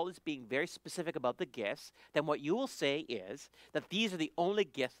that Paul is being very specific about the gifts, then what you will say is that these are the only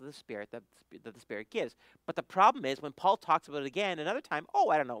gifts of the Spirit that the Spirit gives. But the problem is when Paul talks about it again another time,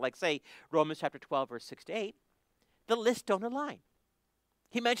 like say Romans chapter 12, verse 6 to 8, the lists don't align.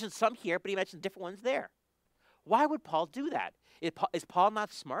 He mentions some here, but he mentions different ones there. Why would Paul do that? Is Paul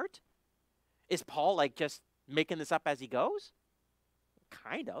not smart? Is Paul like just making this up as he goes?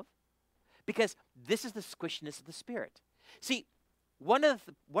 Kind of. Because this is the squishiness of the Spirit. See, one of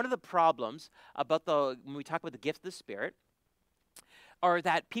the problems about when we talk about the gifts of the Spirit are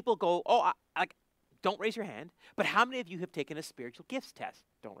that people go, don't raise your hand, but how many of you have taken a spiritual gifts test?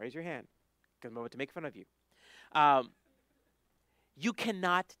 Don't raise your hand, because I'm about to make fun of you. You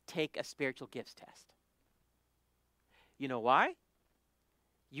cannot take a spiritual gifts test. You know why?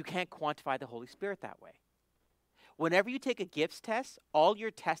 You can't quantify the Holy Spirit that way. Whenever you take a gifts test, all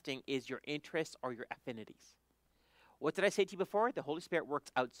you're testing is your interests or your affinities. What did I say to you before? The Holy Spirit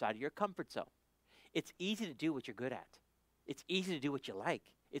works outside of your comfort zone. It's easy to do what you're good at. It's easy to do what you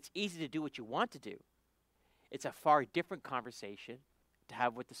like. It's easy to do what you want to do. It's a far different conversation to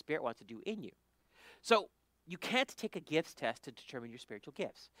have what the Spirit wants to do in you. So you can't take a gifts test to determine your spiritual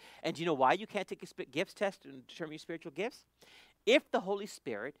gifts. And do you know why you can't take a gifts test to determine your spiritual gifts? If the Holy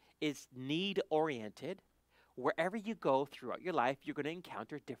Spirit is need oriented, wherever you go throughout your life, you're going to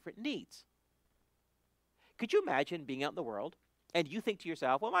encounter different needs. Could you imagine being out in the world and you think to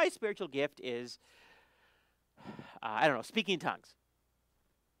yourself, well, my spiritual gift is, I don't know, speaking in tongues.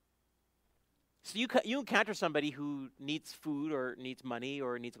 So you encounter somebody who needs food or needs money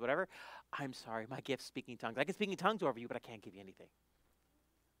or needs whatever. I'm sorry, my gift's speaking in tongues. I can speak in tongues over you, but I can't give you anything.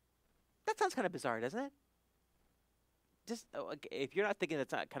 That sounds kind of bizarre, doesn't it? Just if you're not thinking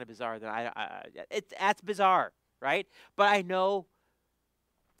that's not kind of bizarre, then that's bizarre, right? But I know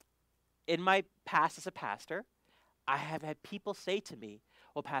in my past as a pastor, I have had people say to me,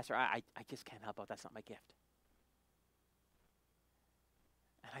 well, Pastor, I just can't help out. That's not my gift.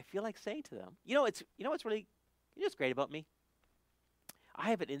 And I feel like saying to them, what's great about me? I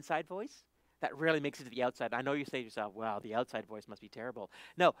have an inside voice that rarely makes it to the outside. I know you say to yourself, wow, the outside voice must be terrible.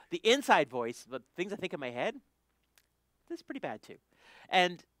 No, the inside voice, the things I think in my head, this is pretty bad too.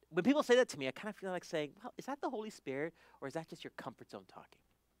 And when people say that to me, I kind of feel like saying, well, is that the Holy Spirit or is that just your comfort zone talking?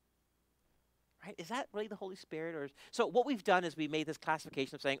 Right? Is that really the Holy Spirit? So what we've done is we made this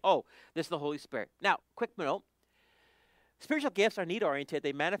classification of saying, oh, this is the Holy Spirit. Now, quick note. Spiritual gifts are need-oriented.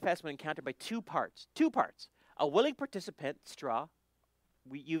 They manifest when encountered by two parts. A willing participant, straw.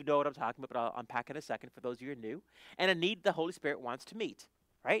 You know what I'm talking about, but I'll unpack in a second for those of you who are new. And a need the Holy Spirit wants to meet,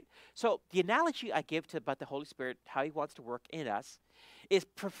 right? So the analogy I give about the Holy Spirit, how he wants to work in us, is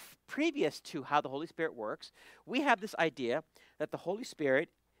previous to how the Holy Spirit works. We have this idea that the Holy Spirit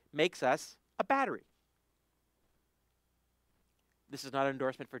makes us a battery. This is not an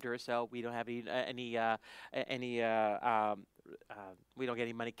endorsement for Duracell. We don't have we don't get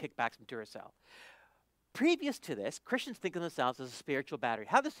any money kickbacks from Duracell. Previous to this, Christians think of themselves as a spiritual battery.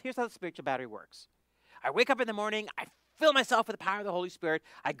 Here's how the spiritual battery works. I wake up in the morning, I fill myself with the power of the Holy Spirit,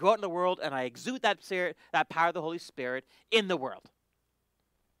 I go out in the world, and I exude that power of the Holy Spirit in the world.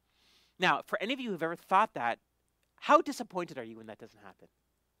 Now, for any of you who've ever thought that, how disappointed are you when that doesn't happen?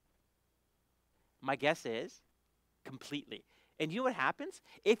 My guess is completely. And you know what happens?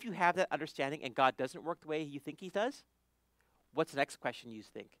 If you have that understanding and God doesn't work the way you think he does, what's the next question you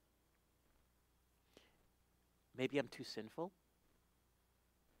think? Maybe I'm too sinful.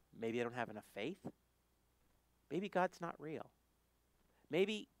 Maybe I don't have enough faith. Maybe God's not real.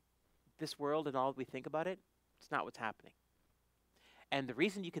 Maybe this world and all we think about it, it's not what's happening. And the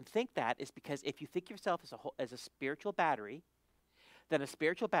reason you can think that is because if you think yourself as a spiritual battery, then a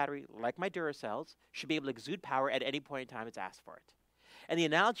spiritual battery, like my Duracells, should be able to exude power at any point in time it's asked for it. And the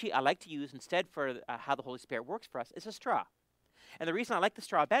analogy I like to use instead for how the Holy Spirit works for us is a straw. And the reason I like the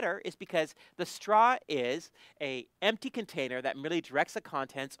straw better is because the straw is an empty container that merely directs the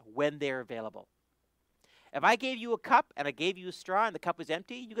contents when they're available. If I gave you a cup and I gave you a straw and the cup was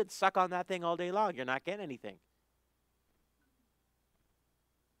empty, you could suck on that thing all day long. You're not getting anything.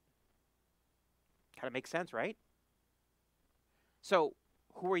 Kind of makes sense, right? So,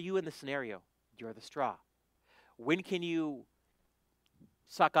 who are you in the scenario? You're the straw. When can you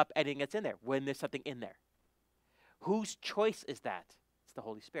suck up anything that's in there? When there's something in there. Whose choice is that? It's the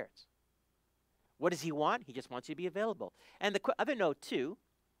Holy Spirit's. What does he want? He just wants you to be available. And the other note, too,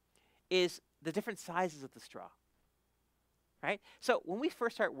 is the different sizes of the straw. Right? So, when we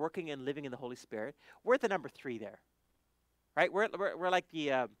first start working and living in the Holy Spirit, we're at the number 3 there. Right? We're like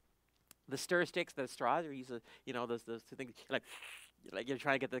the stir sticks, the straws, or use those two things, like you're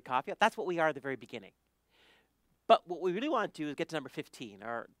trying to get the coffee out. That's what we are at the very beginning. But what we really want to do is get to number 15,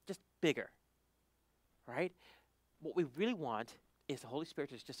 or just bigger, right? What we really want is the Holy Spirit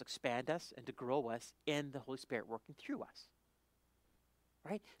to just expand us and to grow us in the Holy Spirit working through us,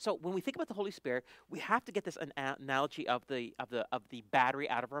 right? So when we think about the Holy Spirit, we have to get this analogy of the battery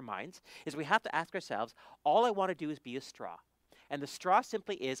out of our minds. Is we have to ask ourselves, all I want to do is be a straw. And the straw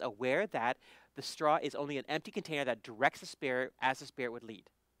simply is aware that the straw is only an empty container that directs the Spirit as the Spirit would lead.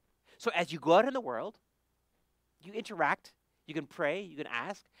 So as you go out in the world, you interact, you can pray, you can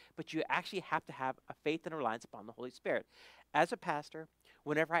ask, but you actually have to have a faith and reliance upon the Holy Spirit. As a pastor,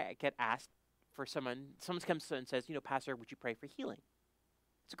 whenever I get asked for someone comes and says, Pastor, would you pray for healing?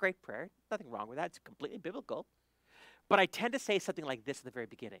 It's a great prayer. Nothing wrong with that. It's completely biblical. But I tend to say something like this at the very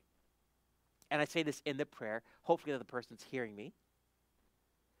beginning. And I say this in the prayer, hopefully the person's hearing me.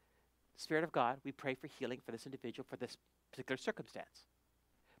 Spirit of God, we pray for healing for this individual, for this particular circumstance.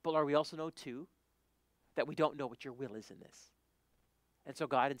 But Lord, we also know, too, that we don't know what your will is in this. And so,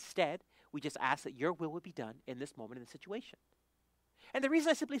 God, instead, we just ask that your will would be done in this moment, in this situation. And the reason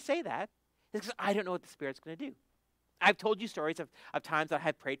I simply say that is because I don't know what the Spirit's going to do. I've told you stories of times that I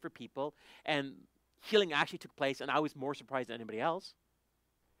have prayed for people, and healing actually took place, and I was more surprised than anybody else.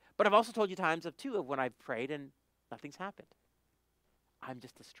 But I've also told you times of when I've prayed and nothing's happened. I'm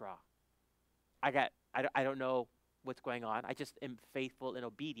just a straw. I don't know what's going on. I just am faithful and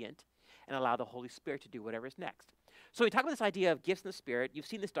obedient and allow the Holy Spirit to do whatever is next. So we talk about this idea of gifts in the Spirit. You've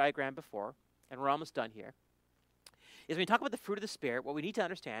seen this diagram before, and we're almost done here. Is when we talk about the fruit of the Spirit, what we need to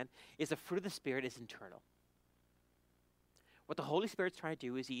understand is the fruit of the Spirit is internal. What the Holy Spirit's trying to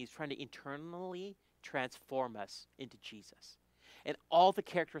do is he's trying to internally transform us into Jesus. And all the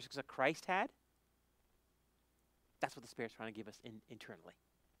characteristics that Christ had, that's what the Spirit's trying to give us internally.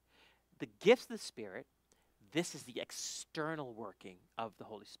 The gifts of the Spirit, this is the external working of the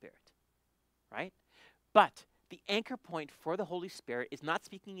Holy Spirit, right? But the anchor point for the Holy Spirit is not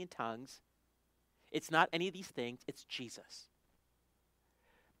speaking in tongues. It's not any of these things. It's Jesus.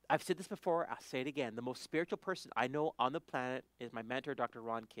 I've said this before. I'll say it again. The most spiritual person I know on the planet is my mentor, Dr.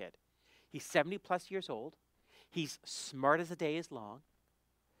 Ron Kidd. He's 70 plus years old. He's smart as the day is long.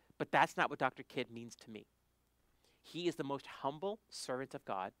 But that's not what Dr. Kidd means to me. He is the most humble servant of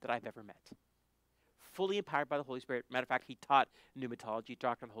God that I've ever met. Fully empowered by the Holy Spirit. Matter of fact, he taught pneumatology,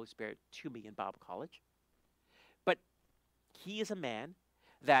 doctrine of the Holy Spirit, to me in Bible college. But he is a man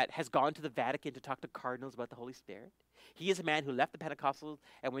that has gone to the Vatican to talk to cardinals about the Holy Spirit. He is a man who left the Pentecostals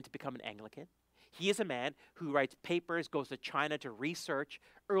and went to become an Anglican. He is a man who writes papers, goes to China to research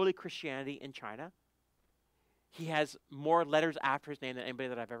early Christianity in China. He has more letters after his name than anybody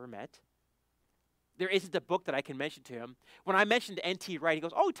that I've ever met. There isn't a book that I can mention to him. When I mentioned N.T. Wright, he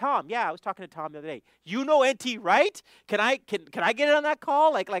goes, "Oh, Tom, yeah, I was talking to Tom the other day. You know N.T. Wright? Can I get it on that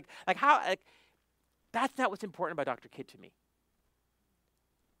call? Like how? That's not what's important about Dr. Kidd to me.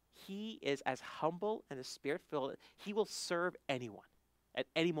 He is as humble and as spirit-filled. He will serve anyone at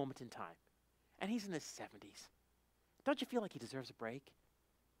any moment in time. And he's in his 70s. Don't you feel like he deserves a break?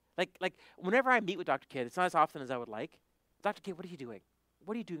 Like whenever I meet with Dr. Kidd, it's not as often as I would like. Dr. Kidd, what are you doing?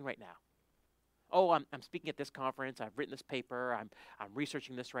 What are you doing right now? Oh, I'm speaking at this conference. I've written this paper. I'm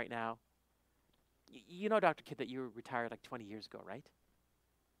researching this right now. You know, Dr. Kidd, that you were retired like 20 years ago, right?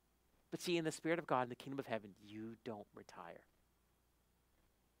 But see, in the Spirit of God, in the kingdom of heaven, you don't retire.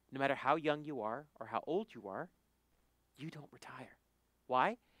 No matter how young you are or how old you are, you don't retire.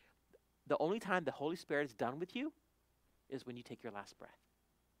 Why? The only time the Holy Spirit is done with you is when you take your last breath.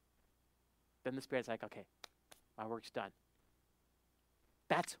 Then the Spirit's like, okay, my work's done.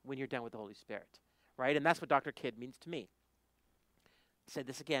 That's when you're done with the Holy Spirit, right? And that's what Dr. Kidd means to me. I'll say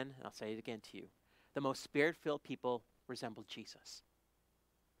this again, and I'll say it again to you. The most Spirit-filled people resemble Jesus.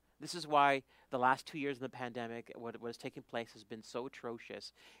 This is why the last 2 years of the pandemic, what has taken place has been so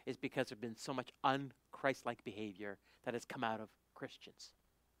atrocious, is because there's been so much un-Christ-like behavior that has come out of Christians.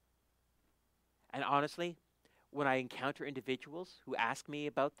 And honestly, when I encounter individuals who ask me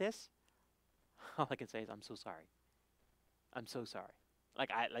about this, all I can say is, I'm so sorry. I'm so sorry.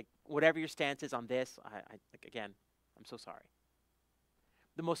 Like whatever your stance is on this, again, I'm so sorry.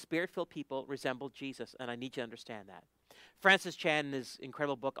 The most Spirit-filled people resemble Jesus, and I need you to understand that. Francis Chan, in his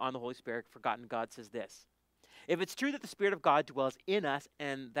incredible book on the Holy Spirit, Forgotten God, says this: if it's true that the Spirit of God dwells in us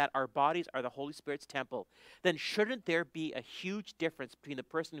and that our bodies are the Holy Spirit's temple, then shouldn't there be a huge difference between the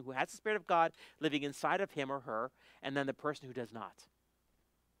person who has the Spirit of God living inside of him or her and then the person who does not?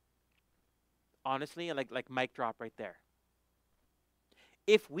 Honestly, like mic drop right there.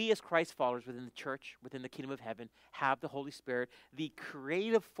 If we as Christ followers within the church, within the kingdom of heaven, have the Holy Spirit, the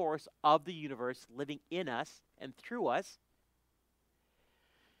creative force of the universe living in us and through us,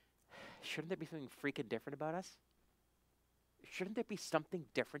 shouldn't there be something freaking different about us? Shouldn't there be something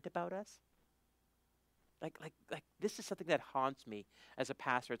different about us? Like this is something that haunts me as a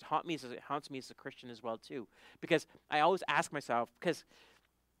pastor. It haunts me as a Christian as well too. Because I always ask myself, because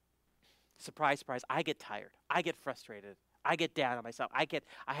surprise, surprise, I get tired. I get frustrated. I get down on myself. I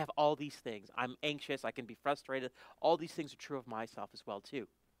have all these things. I'm anxious. I can be frustrated. All these things are true of myself as well too.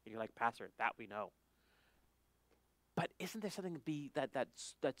 And you're like, Pastor, that we know. But isn't there something that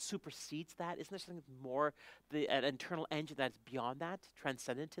supersedes that? Isn't there something more, an internal engine that's beyond that,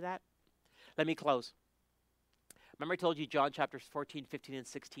 transcendent to that? Let me close. Remember I told you John chapters 14, 15, and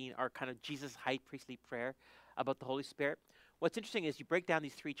 16 are kind of Jesus' high priestly prayer about the Holy Spirit? What's interesting is you break down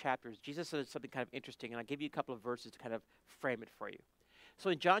these three chapters, Jesus says something kind of interesting, and I'll give you a couple of verses to kind of frame it for you. So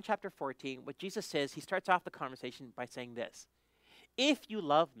in John chapter 14, what Jesus says, he starts off the conversation by saying this: if you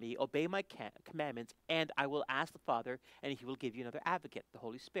love me, obey my commandments, and I will ask the Father, and he will give you another advocate, the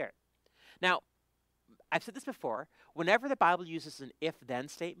Holy Spirit. Now, I've said this before, whenever the Bible uses an if-then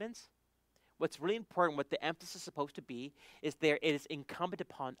statements, what's really important, what the emphasis is supposed to be, is it is incumbent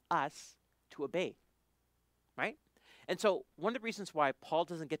upon us to obey, right? And so one of the reasons why Paul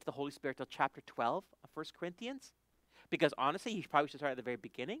doesn't get to the Holy Spirit till chapter 12 of First Corinthians, because honestly, he probably should start at the very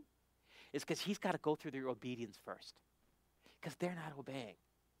beginning, is because he's got to go through their obedience first. Because they're not obeying.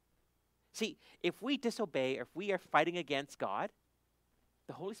 See, if we disobey or if we are fighting against God,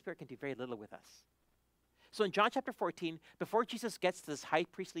 the Holy Spirit can do very little with us. So in John chapter 14, before Jesus gets to this high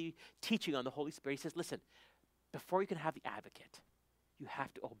priestly teaching on the Holy Spirit, he says, listen, before you can have the advocate, you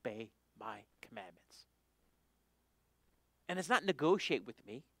have to obey my commandments. And it's not negotiate with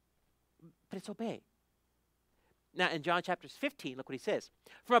me, but it's obey. Now in John chapter 15, look what he says.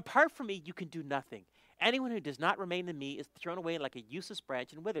 From apart from me, you can do nothing. Anyone who does not remain in me is thrown away like a useless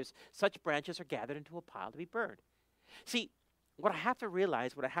branch and withers. Such branches are gathered into a pile to be burned. See, what I have to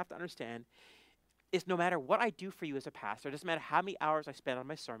realize, what I have to understand, is no matter what I do for you as a pastor, it doesn't matter how many hours I spend on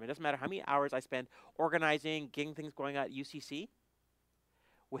my sermon, it doesn't matter how many hours I spend organizing, getting things going on at UCC,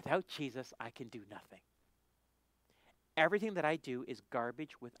 without Jesus, I can do nothing. Everything that I do is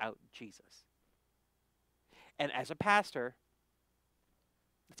garbage without Jesus. And as a pastor,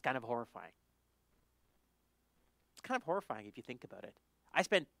 it's kind of horrifying. It's kind of horrifying if you think about it. I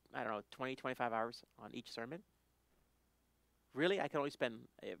spend, 20, 25 hours on each sermon. Really, I can only spend,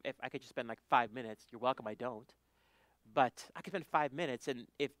 if I could just spend like 5 minutes, you're welcome I don't. But I could spend 5 minutes, and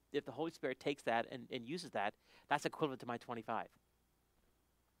if the Holy Spirit takes that and uses that, that's equivalent to my 25.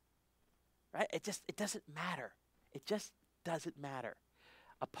 Right? It doesn't matter. It just doesn't matter.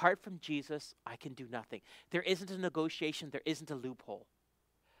 Apart from Jesus, I can do nothing. There isn't a negotiation. There isn't a loophole.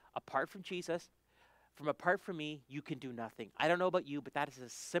 Apart from Jesus, apart from me, you can do nothing. I don't know about you, but that is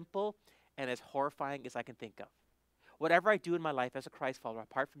as simple and as horrifying as I can think of. Whatever I do in my life as a Christ follower,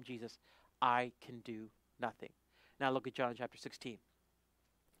 apart from Jesus, I can do nothing. Now look at John chapter 16.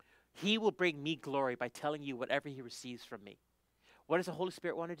 He will bring me glory by telling you whatever he receives from me. What does the Holy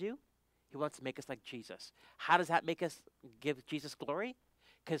Spirit want to do? He wants to make us like Jesus. How does that make us give Jesus glory?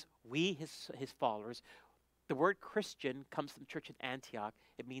 Because we, his followers, the word Christian comes from the church in Antioch.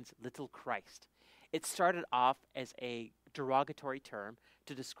 It means little Christ. It started off as a derogatory term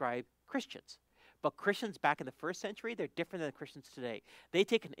to describe Christians. But Christians back in the first century, they're different than Christians today. They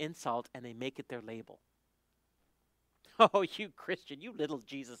take an insult and they make it their label. Oh, you Christian, you little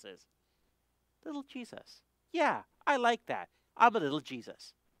Jesuses. Little Jesus. Yeah, I like that. I'm a little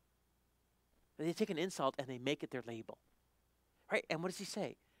Jesus. They take an insult and they make it their label. Right? And what does he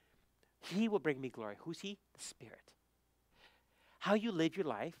say? He will bring me glory. Who's he? The Spirit. How you live your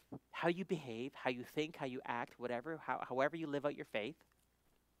life, how you behave, how you think, how you act, whatever, however you live out your faith,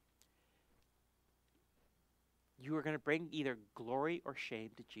 you are going to bring either glory or shame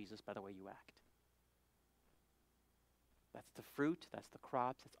to Jesus by the way you act. That's the fruit, that's the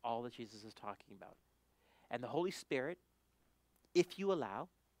crops, that's all that Jesus is talking about. And the Holy Spirit, if you allow,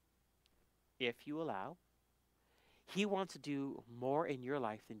 he wants to do more in your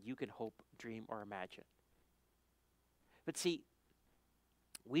life than you can hope, dream, or imagine. But see,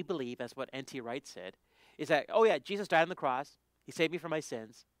 we believe, as what N.T. Wright said, is that, oh yeah, Jesus died on the cross, he saved me from my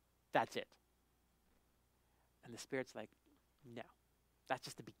sins, that's it. And the Spirit's like, no, that's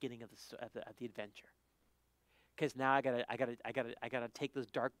just the beginning of the adventure. Because now I gotta take those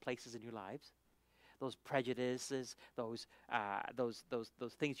dark places in your lives, those prejudices, those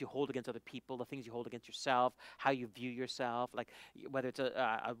things you hold against other people, the things you hold against yourself, how you view yourself, like whether it's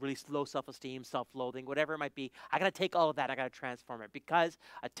a really low self-esteem, self-loathing, whatever it might be. I gotta take all of that. I gotta transform it because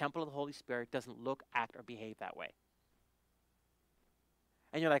a temple of the Holy Spirit doesn't look, act, or behave that way.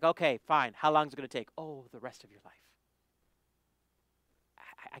 And you're like, okay, fine. How long is it going to take? Oh, the rest of your life.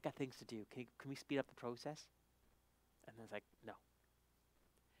 I got things to do. Can we speed up the process? And then it's like, no.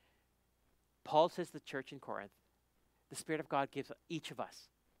 Paul says to the church in Corinth, the Spirit of God gives each of us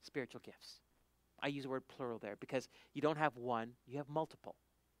spiritual gifts. I use the word plural there because you don't have one, you have multiple.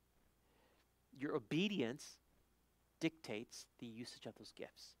 Your obedience dictates the usage of those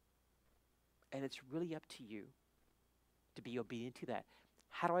gifts. And it's really up to you to be obedient to that.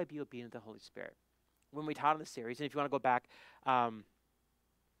 How do I be obedient to the Holy Spirit? When we taught in the series, and if you want to go back, I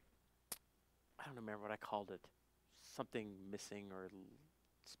don't remember what I called it. Something missing or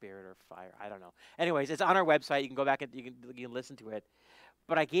spirit or fire. I don't know. Anyways, it's on our website. You can go back and you can listen to it.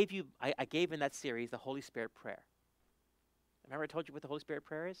 But I gave in that series the Holy Spirit prayer. Remember I told you what the Holy Spirit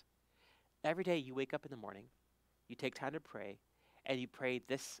prayer is? Every day you wake up in the morning, you take time to pray, and you pray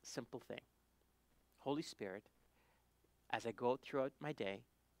this simple thing. Holy Spirit, as I go throughout my day,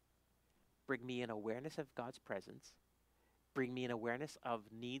 bring me an awareness of God's presence, bring me an awareness of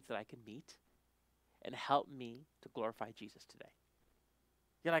needs that I can meet, and help me to glorify Jesus today.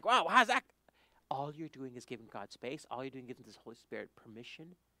 You're like, wow, how's that? All you're doing is giving God space. All you're doing is giving this Holy Spirit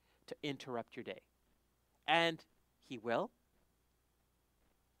permission to interrupt your day. And He will,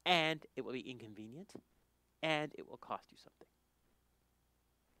 and it will be inconvenient, and it will cost you something.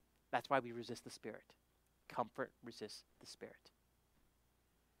 That's why we resist the Spirit. Comfort resists the Spirit.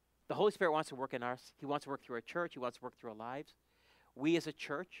 The Holy Spirit wants to work in us. He wants to work through our church. He wants to work through our lives. We as a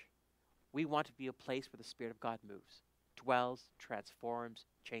church, we want to be a place where the Spirit of God moves, dwells, transforms,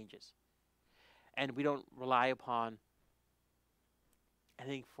 changes. And we don't rely upon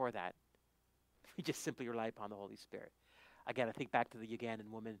anything for that. We just simply rely upon the Holy Spirit. Again, I think back to the Ugandan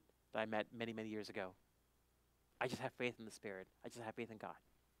woman that I met many, many years ago. I just have faith in the Spirit. I just have faith in God.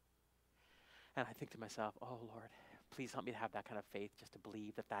 And I think to myself, oh, Lord, please help me to have that kind of faith just to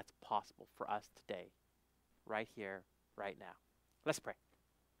believe that that's possible for us today, right here, right now. Let's pray.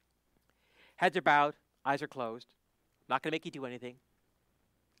 Heads are bowed, eyes are closed. I'm not going to make you do anything.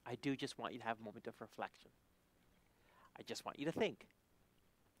 I do just want you to have a moment of reflection. I just want you to think.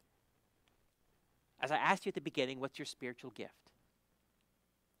 As I asked you at the beginning, what's your spiritual gift?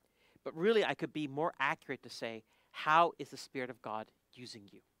 But really, I could be more accurate to say, how is the Spirit of God using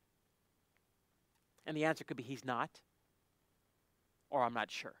you? And the answer could be, He's not, or I'm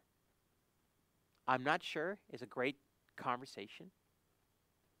not sure. I'm not sure is a great conversation,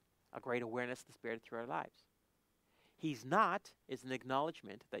 a great awareness of the Spirit through our lives. He's not is an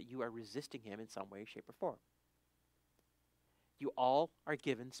acknowledgement that you are resisting Him in some way, shape, or form. You all are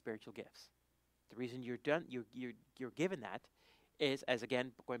given spiritual gifts. The reason you're given that is, as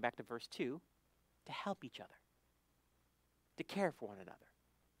again, going back to verse 2, to help each other, to care for one another,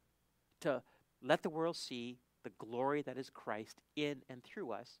 to let the world see the glory that is Christ in and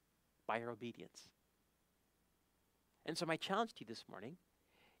through us by our obedience. And so my challenge to you this morning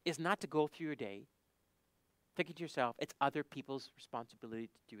is not to go through your day thinking to yourself, it's other people's responsibility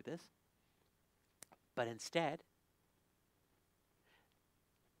to do this, but instead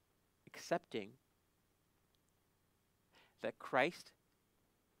accepting that Christ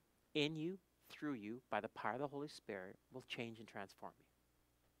in you, through you, by the power of the Holy Spirit, will change and transform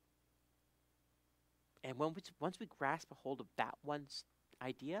you. And once we grasp a hold of that one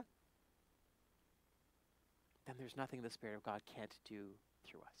idea, then there's nothing the Spirit of God can't do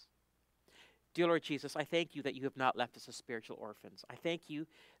through us. Dear Lord Jesus, I thank you that you have not left us as spiritual orphans. I thank you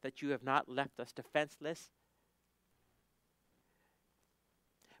that you have not left us defenseless.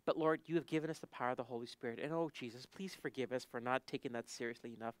 But Lord, you have given us the power of the Holy Spirit. And oh, Jesus, please forgive us for not taking that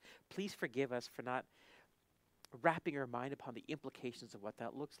seriously enough. Please forgive us for not wrapping our mind upon the implications of what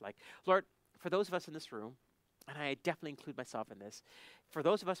that looks like. Lord, for those of us in this room, and I definitely include myself in this, for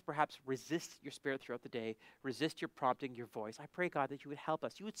those of us perhaps resist your Spirit throughout the day, resist your prompting, your voice, I pray, God, that you would help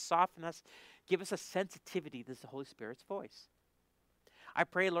us. You would soften us, give us a sensitivity to the Holy Spirit's voice. I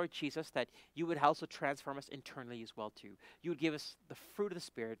pray, Lord Jesus, that you would also transform us internally as well, too. You would give us the fruit of the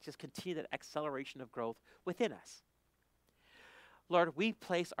Spirit, just continue that acceleration of growth within us. Lord, we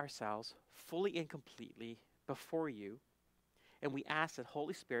place ourselves fully and completely before you, and we ask that,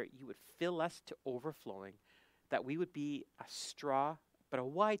 Holy Spirit, you would fill us to overflowing, that we would be a straw, but a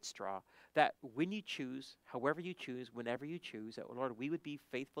wide straw, that when you choose, however you choose, whenever you choose, that, Lord, we would be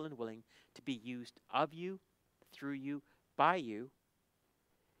faithful and willing to be used of you, through you, by you,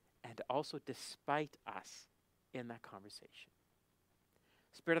 and also despite us in that conversation.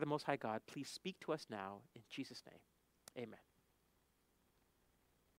 Spirit of the Most High God, please speak to us now in Jesus' name. Amen.